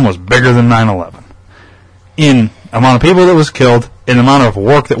atomic bomb was bigger than 9/11. In amount of people that was killed, in the amount of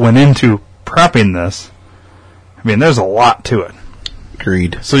work that went into prepping this, I mean, there's a lot to it.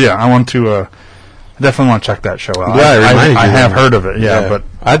 Agreed. So yeah, I want to definitely want to check that show out. Yeah, I have heard of it, but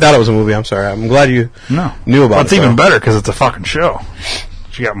I thought it was a movie. I'm sorry. I'm glad you knew about it. Well, it's even better because it's a fucking show.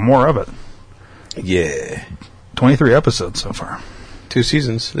 You got more of it. Yeah. 23 episodes so far. 2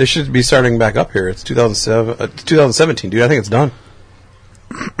 seasons. They should be starting back up here. It's 2017, dude. I think it's done.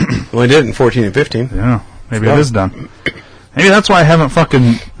 Well, they did it in 14 and 15. Yeah, maybe it is done. Maybe that's why I haven't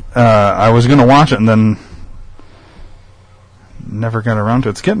fucking... I was going to watch it and then never got around to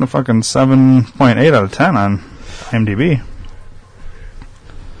it. It's getting a fucking 7.8 out of 10 on IMDb.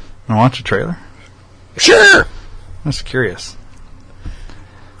 Want to watch a trailer? Sure! I'm just curious.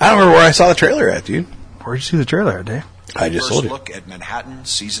 I don't remember where I saw the trailer at, dude. Where'd you see the trailer at, Dave? I just First sold it. look at Manhattan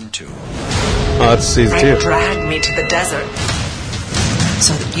Season 2. Oh, that's Season 2. They dragged me to the desert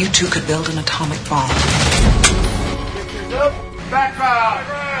so that you two could build an atomic bomb. Background.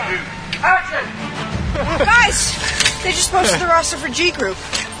 Action! Guys, they just posted the roster for G Group.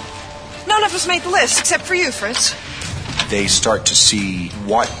 None of us made the list, except for you, Fritz. They start to see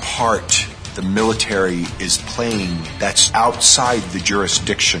what part the military is playing that's outside the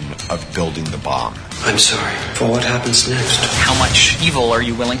jurisdiction of building the bomb. I'm sorry for what happens next. How much evil are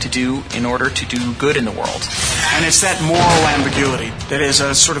you willing to do in order to do good in the world? And it's that moral ambiguity that is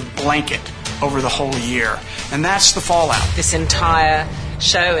a sort of blanket over the whole year. And that's the fallout. This entire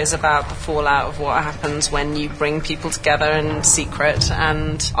show is about the fallout of what happens when you bring people together in secret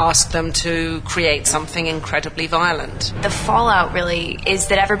and ask them to create something incredibly violent. The fallout really is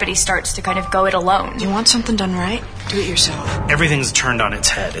that everybody starts to kind of go it alone. You want something done right? Do it yourself. Everything's turned on its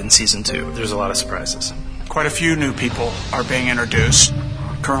head in season 2. There's a lot of surprises. Quite a few new people are being introduced.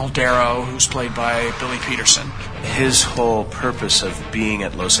 Colonel Darrow, who's played by Billy Peterson. His whole purpose of being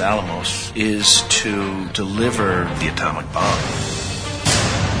at Los Alamos is to deliver the atomic bomb.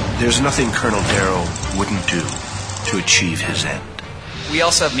 There's nothing Colonel Darrow wouldn't do to achieve his end. We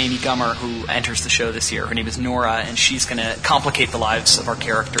also have Mamie Gummer, who enters the show this year. Her name is Nora, and she's going to complicate the lives of our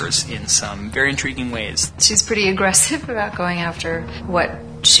characters in some very intriguing ways. She's pretty aggressive about going after what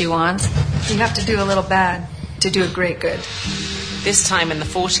she wants. You have to do a little bad to do a great good. This time in the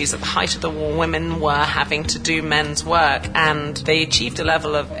 40s, at the height of the war, women were having to do men's work, and they achieved a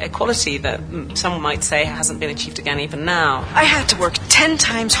level of equality that some might say hasn't been achieved again even now. I had to work 10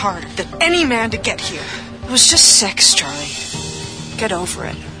 times harder than any man to get here. It was just sex, Charlie. Get over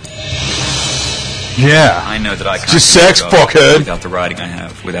it. Yeah. I know that I can't just sex, fuckhead. Without the writing I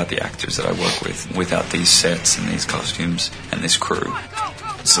have, without the actors that I work with, without these sets and these costumes and this crew.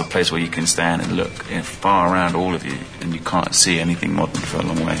 It's a place where you can stand and look far around all of you, and you can't see anything modern for a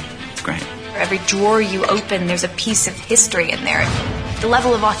long way. It's great. Every drawer you open, there's a piece of history in there. The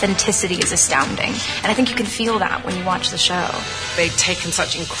level of authenticity is astounding, and I think you can feel that when you watch the show. They've taken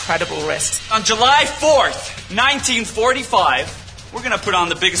such incredible risks. On July 4th, 1945, we're going to put on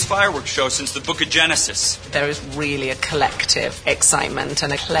the biggest fireworks show since the Book of Genesis. There is really a collective excitement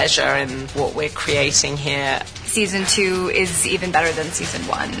and a pleasure in what we're creating here. Season 2 is even better than Season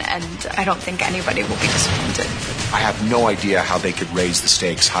 1, and I don't think anybody will be disappointed. I have no idea how they could raise the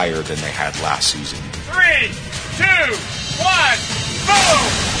stakes higher than they had last season. 3, 2, 1, boom!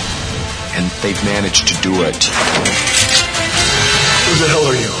 And they've managed to do it. Who the hell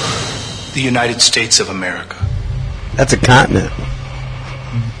are you? The United States of America. That's a continent.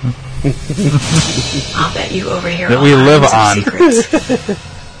 I'll bet you over here that we live on.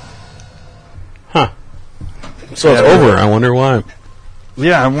 Huh. So it's over. I wonder why.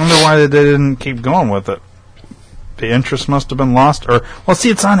 Yeah, I wonder why they didn't keep going with it. The interest must have been lost. Or, well,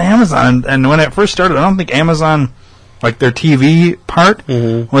 see, it's on Amazon. And when it first started, I don't think Amazon, like their TV part,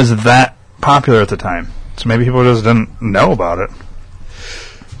 was that popular at the time. So maybe people just didn't know about it.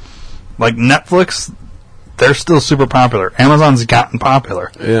 Like Netflix, they're still super popular. Amazon's gotten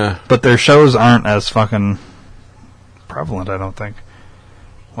popular. Yeah. But their shows aren't as fucking prevalent, I don't think.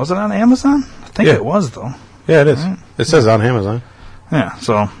 Was it on Amazon? I think it was, though. Yeah, it is. Right. It says on Amazon. Yeah,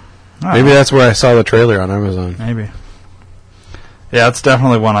 so... Maybe that's where I saw the trailer on Amazon. Maybe. Yeah, it's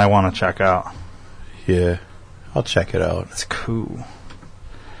definitely one I want to check out. Yeah. I'll check it out. It's cool.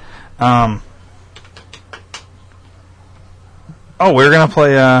 We're going to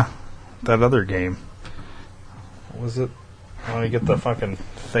play that other game. What was it? Let me get the fucking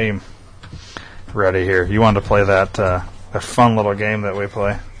theme ready here. You wanted to play that fun little game that we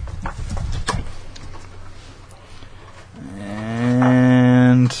play.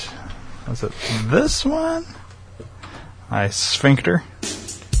 And was it this one? Sphincter.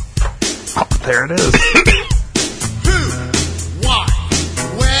 Oh, there it is. Who, what,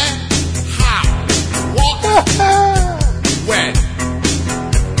 where, how, what, when.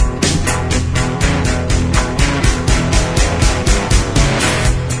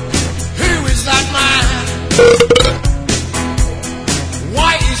 Who is that man?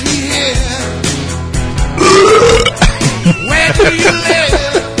 Why is he here? Where do you live?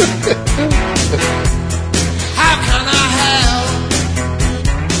 How can I help?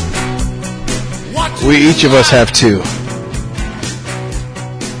 What We each of us have two.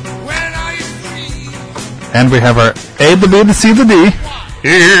 When are you free? And we have our A, the B, the C, the D.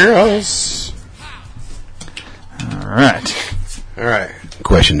 Yes. All right.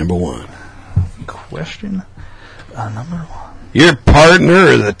 Question number one. Question number one. Your partner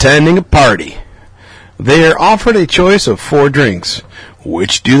is attending a party. They are offered a choice of 4 drinks.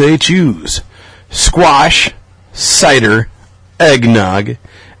 Which do they choose? Squash, cider, eggnog,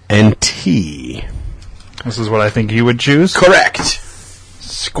 and tea. This is what I think you would choose. Correct.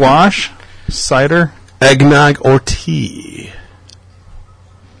 Squash, cider, eggnog, or tea.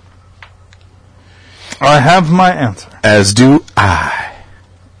 I have my answer. As do I.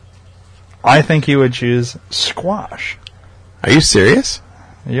 I think you would choose squash. Are you serious?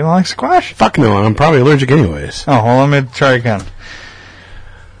 You don't like squash? Fuck no, I'm probably allergic anyways. Oh, well, let me try again.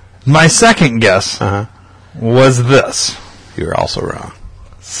 My second guess was this. You were also wrong.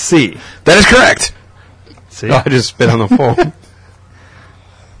 C. That is correct. See? Oh, I just spit on the phone.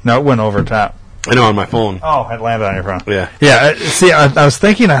 No, it went over top. I know, on my phone. Oh, it landed on your phone. Yeah. Yeah, see, I was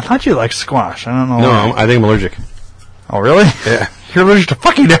thinking, I thought you liked squash. I don't know. No, I think I'm allergic. Oh, really? Yeah. You're allergic to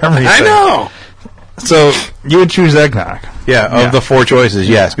fucking everything. I know! So, you would choose eggnog. Yeah, of the four choices,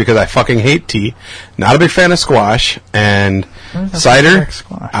 yes, because I fucking hate tea. Not a big fan of squash. And cider,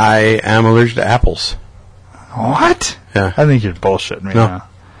 I am allergic to apples. What? Yeah. I think you're bullshitting me now. You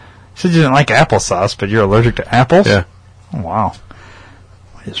said you didn't like applesauce, but you're allergic to apples? Yeah. Oh, wow.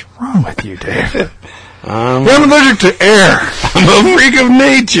 What is wrong with you, Dave? I'm allergic to air. I'm a freak of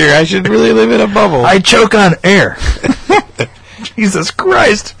nature. I should really live in a bubble. I choke on air. Jesus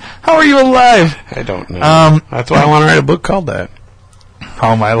Christ. How are you alive? I don't know. That's why I want to write a book called that.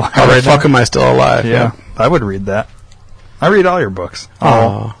 How am I alive? How the fuck am I still alive? Yeah, I would read that. I read all your books.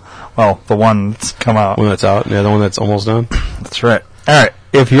 Oh. Well, the one that's come out. One that's out, yeah, the one that's almost done. That's right. All right.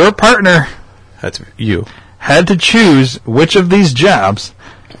 If your partner... That's you. ...had to choose which of these jobs...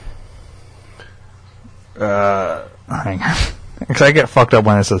 hang on. Because I get fucked up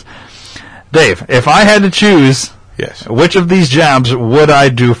when it says... Dave, if I had to choose... Yes. Which of these jobs would I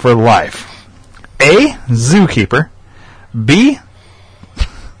do for life? A, zookeeper. B,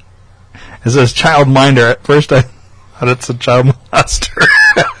 it says child minder. At first I thought it's a child molester.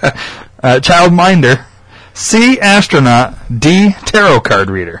 Child minder. C, astronaut. D, tarot card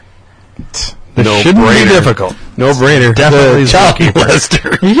reader. This shouldn't be difficult. No brainer. Definitely the child zookeeper.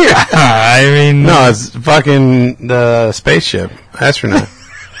 molester. Yeah, I mean... No, it's fucking the spaceship. Astronaut.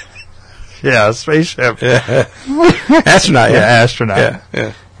 Yeah, spaceship. Yeah. Astronaut, yeah. Astronaut.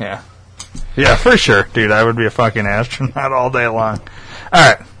 Yeah. Yeah, for sure, dude. I would be a fucking astronaut all day long. All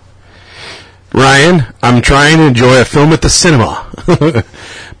right. Ryan, I'm trying to enjoy a film at the cinema.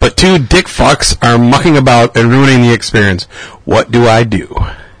 But two dick fucks are mucking about and ruining the experience. What do I do?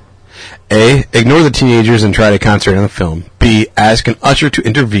 A, ignore the teenagers and try to concentrate on the film. B, ask an usher to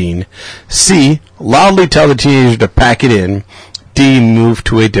intervene. C, loudly tell the teenager to pack it in. D, move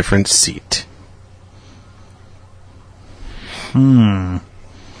to a different seat.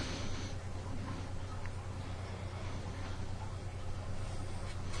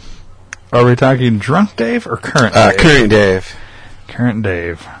 Are we talking drunk Dave or current Dave? Current Dave. Current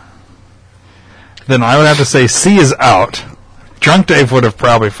Dave. Then I would have to say C is out. Drunk Dave would have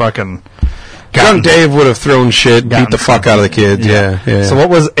probably fucking... Drunk Dave would have thrown shit, beat the fuck out of the kids. Yeah. So what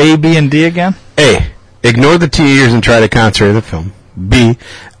was A, B, and D again? A, ignore the teenagers and try to concentrate on the film. B,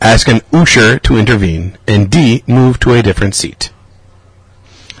 ask an usher to intervene. And D, move to a different seat.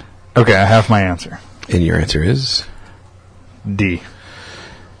 Okay, I have my answer. And your answer is? D.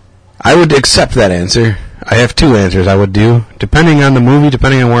 I would accept that answer. I have two answers I would do. Depending on the movie,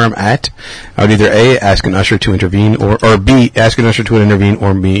 depending on where I'm at, I would either A, ask an usher to intervene, or B, ask an usher to intervene,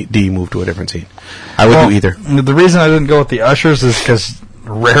 or D, move to a different seat. I would do either. The reason I didn't go with the ushers is because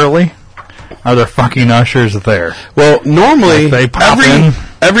rarely are there fucking ushers there. Well, normally, they pop in.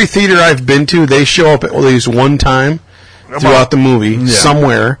 Every theater I've been to, they show up at least one time throughout the movie,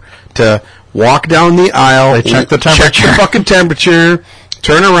 somewhere, to walk down the aisle. They check the temperature. Check the fucking temperature.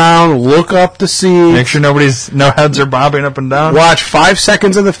 Turn around, look up the scene. Make sure no heads are bobbing up and down. Watch 5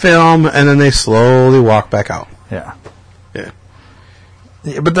 seconds of the film, and then they slowly walk back out. Yeah,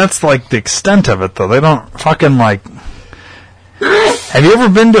 but that's like the extent of it, though. They don't fucking like... Have you ever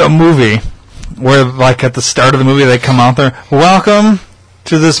been to a movie where, like, at the start of the movie, they come out there, welcome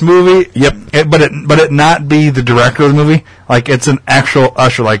to this movie? Yep. But it not be the director of the movie? Like, it's an actual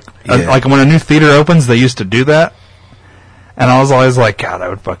usher. Like when a new theater opens, they used to do that. And I was always like, God, I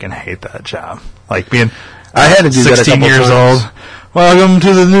would fucking hate that job. Like being I had to do 16 that a couple years times. old. Welcome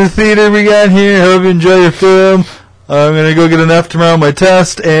to the new theater we got here. Hope you enjoy your film. I'm going to go get an F tomorrow on my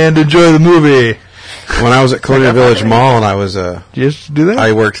test and enjoy the movie. When I was at Colonial Village Mall and I was... Did you used to do that?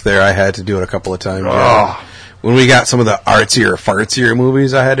 I worked there. I had to do it a couple of times. Oh. Yeah. When we got some of the artsier, fartsier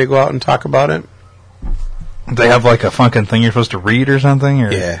movies, I had to go out and talk about it. They have like a fucking thing you're supposed to read or something?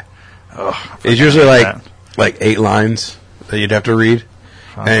 Or? Yeah. Oh, it's usually like 8 lines that you'd have to read.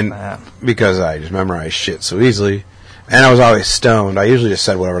 Because I just memorized shit so easily. And I was always stoned. I usually just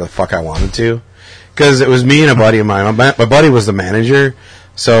said whatever the fuck I wanted to. Because it was me and a buddy of mine. My buddy was the manager.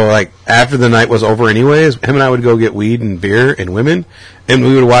 So, like, after the night was over anyways, him and I would go get weed and beer and women. And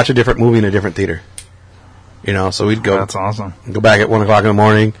we would watch a different movie in a different theater. You know, so we'd go. That's awesome. Go back at 1 o'clock in the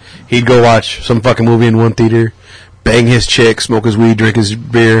morning. He'd go watch some fucking movie in one theater, bang his chick, smoke his weed, drink his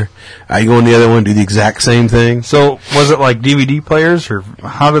beer. I'd go in the other one, do the exact same thing. So, was it like DVD players, or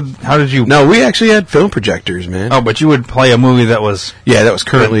how did you? No, we actually had film projectors, man. Oh, but you would play a movie that was that was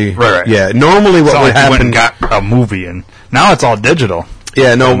currently right. Yeah, normally what would happen? You went and got a movie, and now it's all digital.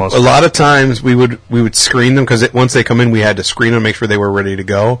 Yeah, no. Almost. A lot of times we would screen them because once they come in, we had to screen them, make sure they were ready to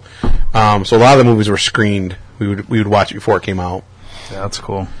go. So a lot of the movies were screened. We would watch it before it came out. Yeah, that's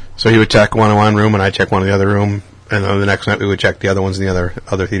cool. So he would check one in one room, and I'd check one in the other room, and then the next night we would check the other ones in the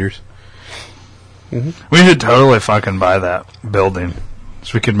other theaters. Mm-hmm. We should totally fucking buy that building,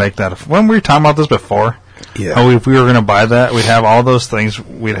 so we could make that. When we were talking about this before, yeah. If we were going to buy that, we'd have all those things.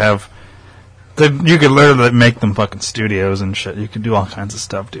 We'd have. You could literally make them fucking studios and shit. You could do all kinds of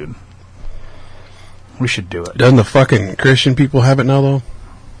stuff, dude. We should do it. Doesn't the fucking Christian people have it now, though?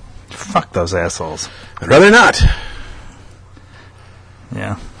 Fuck those assholes. I'd rather not.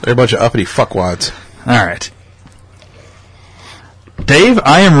 Yeah. They're a bunch of uppity fuckwads. All right. Dave,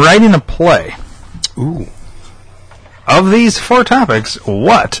 I am writing a play. Ooh. Of these 4 topics,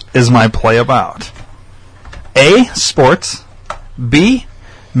 what is my play about? A. Sports. B.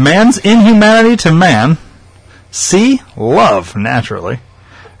 Man's inhumanity to man. C. Love, naturally.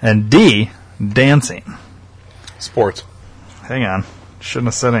 And D. Dancing. Sports. Hang on. Shouldn't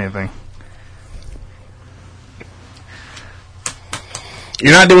have said anything.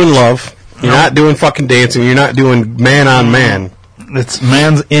 You're not doing love. You're not doing fucking dancing. You're not doing man on man. It's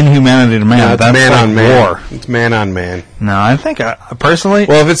man's inhumanity to man. No, it's that's man like on man. war. It's man on man. No, I think personally.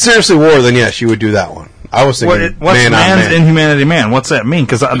 Well, if it's seriously war, then yes, you would do that one. I was thinking what's man on man's man. inhumanity to man? What's that mean?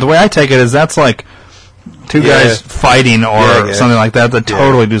 Because the way I take it is that's like two guys fighting or something like that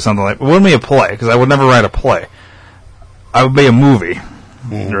totally do something like. It wouldn't be a play because I would never write a play. I would be a movie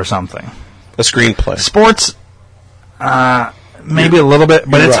or something. A screenplay. Sports, maybe a little bit,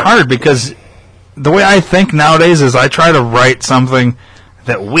 but it's hard because the way I think nowadays is I try to write something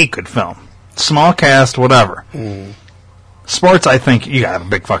that we could film. Small cast, whatever. Sports, I think you gotta have a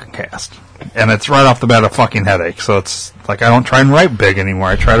big fucking cast. And it's right off the bat a fucking headache. So it's like I don't try and write big anymore.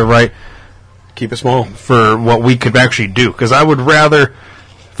 I try to write... Keep it small. For what we could actually do. Because I would rather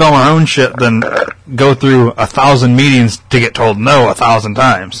film our own shit than go through 1,000 meetings to get told no 1,000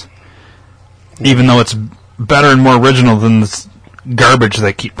 times. Even though it's better and more original than this garbage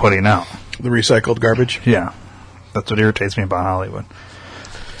they keep putting out. The recycled garbage? Yeah. That's what irritates me about Hollywood.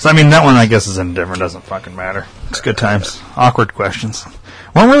 So, I mean, that one, I guess, is indifferent. Doesn't fucking matter. It's good times. Awkward questions.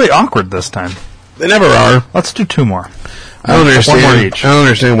 Weren't really awkward this time. They never are. Let's do 2 more. I don't understand. One more each. I don't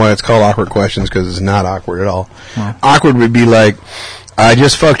understand why it's called awkward questions because it's not awkward at all. Well, awkward would be like, I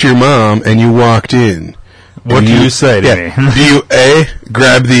just fucked your mom and you walked in. What do you say to me? Do you A,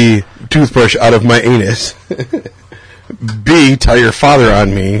 grab the toothbrush out of my anus? B, tell your father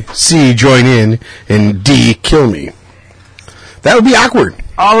on me. C, join in. And D, kill me. That would be awkward.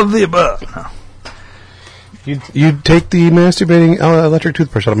 All of the above. No. You'd take the masturbating electric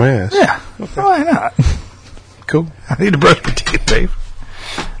toothbrush out of my ass. Yeah. Okay. Why not? Cool. I need to brush my teeth, Dave.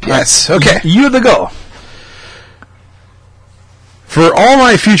 Yes. Okay. You're the go. For all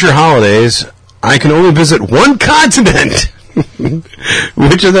my future holidays, I can only visit one continent.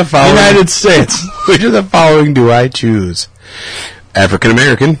 Which of the following? United States. Which of the following do I choose? African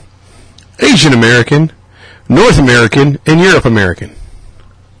American, Asian American, North American, and Europe American.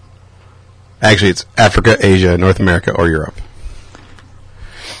 Actually, it's Africa, Asia, North America, or Europe.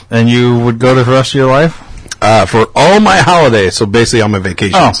 And you would go to the rest of your life? For all my holidays, so basically all my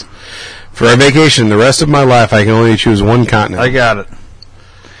vacations. Oh. For a vacation, the rest of my life, I can only choose one continent. I got it.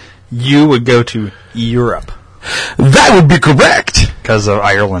 You would go to Europe. That would be correct. Because of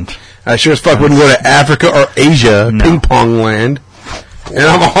Ireland. I sure as fuck wouldn't go to Africa or Asia, ping pong land. And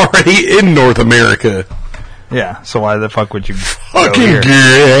I'm already in North America. Yeah, so why the fuck would you fucking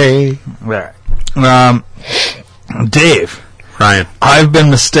gay? Right. Dave. Ryan. I've been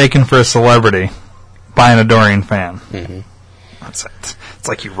mistaken for a celebrity by an adoring fan. Mm-hmm. That's it. It's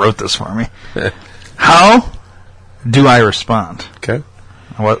like you wrote this for me. How do I respond? Okay.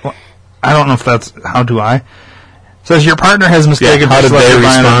 What? I don't know if that's... How do I? It says your partner has mistaken for a celebrity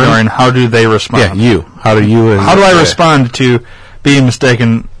by an adoring. How do they respond? Yeah, you. How do you... How do I respond to being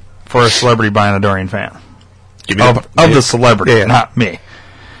mistaken for a celebrity by an adoring fan? Of the celebrity, not me.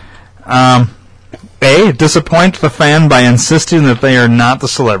 A, disappoint the fan by insisting that they are not the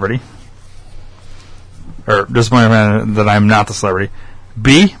celebrity. Or disappoint the fan that I'm not the celebrity.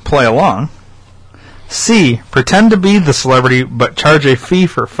 B, play along. C, pretend to be the celebrity but charge a fee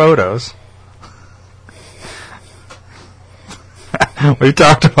for photos. We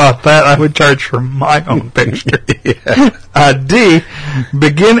talked about that. I would charge for my own picture. D,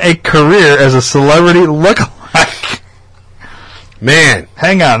 begin a career as a celebrity lookalike. Man.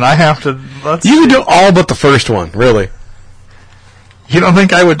 Hang on, I have to... You can do all but the first one, really. You don't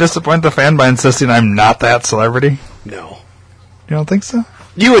think I would disappoint the fan by insisting I'm not that celebrity? No. You don't think so?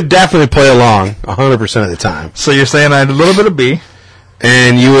 You would definitely play along 100% of the time. So you're saying I had a little bit of B.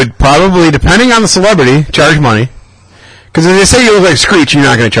 And you would probably, depending on the celebrity, charge money. Because if they say you look like Screech, you're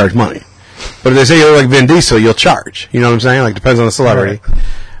not going to charge money. But if they say you look like Vin Diesel, you'll charge. You know what I'm saying? Like, depends on the celebrity.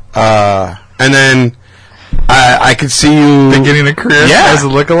 Right. And then I could see you... beginning a career as a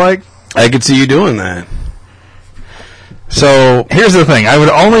lookalike? I could see you doing that. So... here's the thing. I would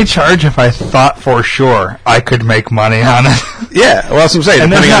only charge if I thought for sure I could make money on it. Yeah, well, that's what I'm saying.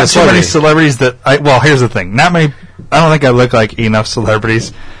 And there's depending on not the so many celebrities that... well, here's the thing. Not many... I don't think I look like enough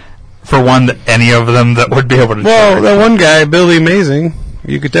celebrities for one that any of them that would be able to charge. That one guy, Billy Amazing,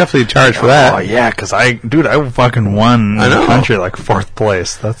 you could definitely charge for that. Oh, yeah, because I fucking won the country like 4th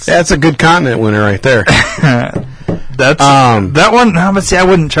place. That's a good continent winner right there. That one, no, but see, I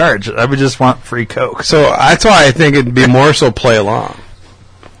wouldn't charge. I would just want free Coke. So that's why I think it'd be more so play along.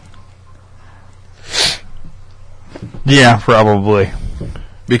 Yeah, probably.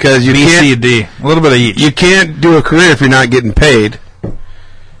 Because you B, can't... C, D. A little bit of each. You can't do a career if you're not getting paid.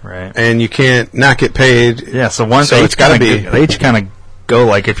 Right. And you can't not get paid. Yeah, so it's got to be... They each kind of go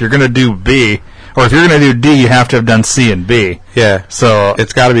like, if you're going to do B, or if you're going to do D, you have to have done C and B. Yeah. So...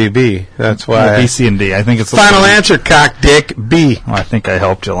 it's got to be B. That's why... B, C, and D. I think it's... Final answer, cock dick, B. Well, I think I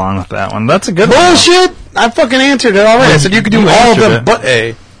helped you along with that one. That's a good Bullshit! One. I fucking answered it already. I said you could do all of them but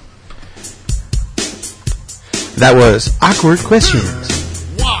A. That was Awkward Questions.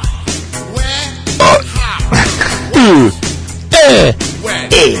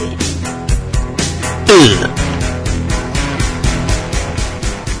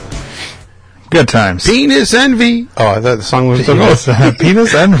 Good times. Penis Envy. Oh, I thought the song was still going.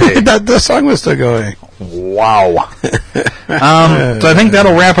 Penis Envy. I thought the song was still going. Wow. So I think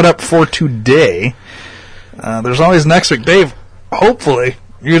that'll wrap it up for today. There's always next week. Dave, hopefully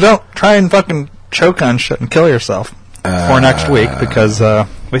you don't try and fucking choke on shit and kill yourself for next week, because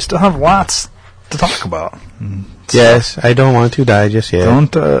we still have lots to talk about. Yes, I don't want to die just yet.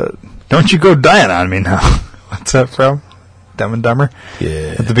 Don't you go dying on me now. What's that from? Dumb and Dumber?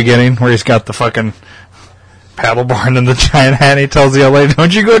 Yeah. At the beginning, where he's got the fucking paddleboard and the giant hat, and he tells the old lady,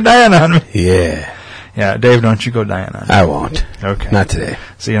 don't you go dying on me. Yeah. Yeah, Dave, don't you go dying on me. I won't. Okay. Not today.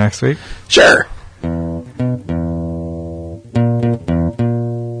 See you next week? Sure.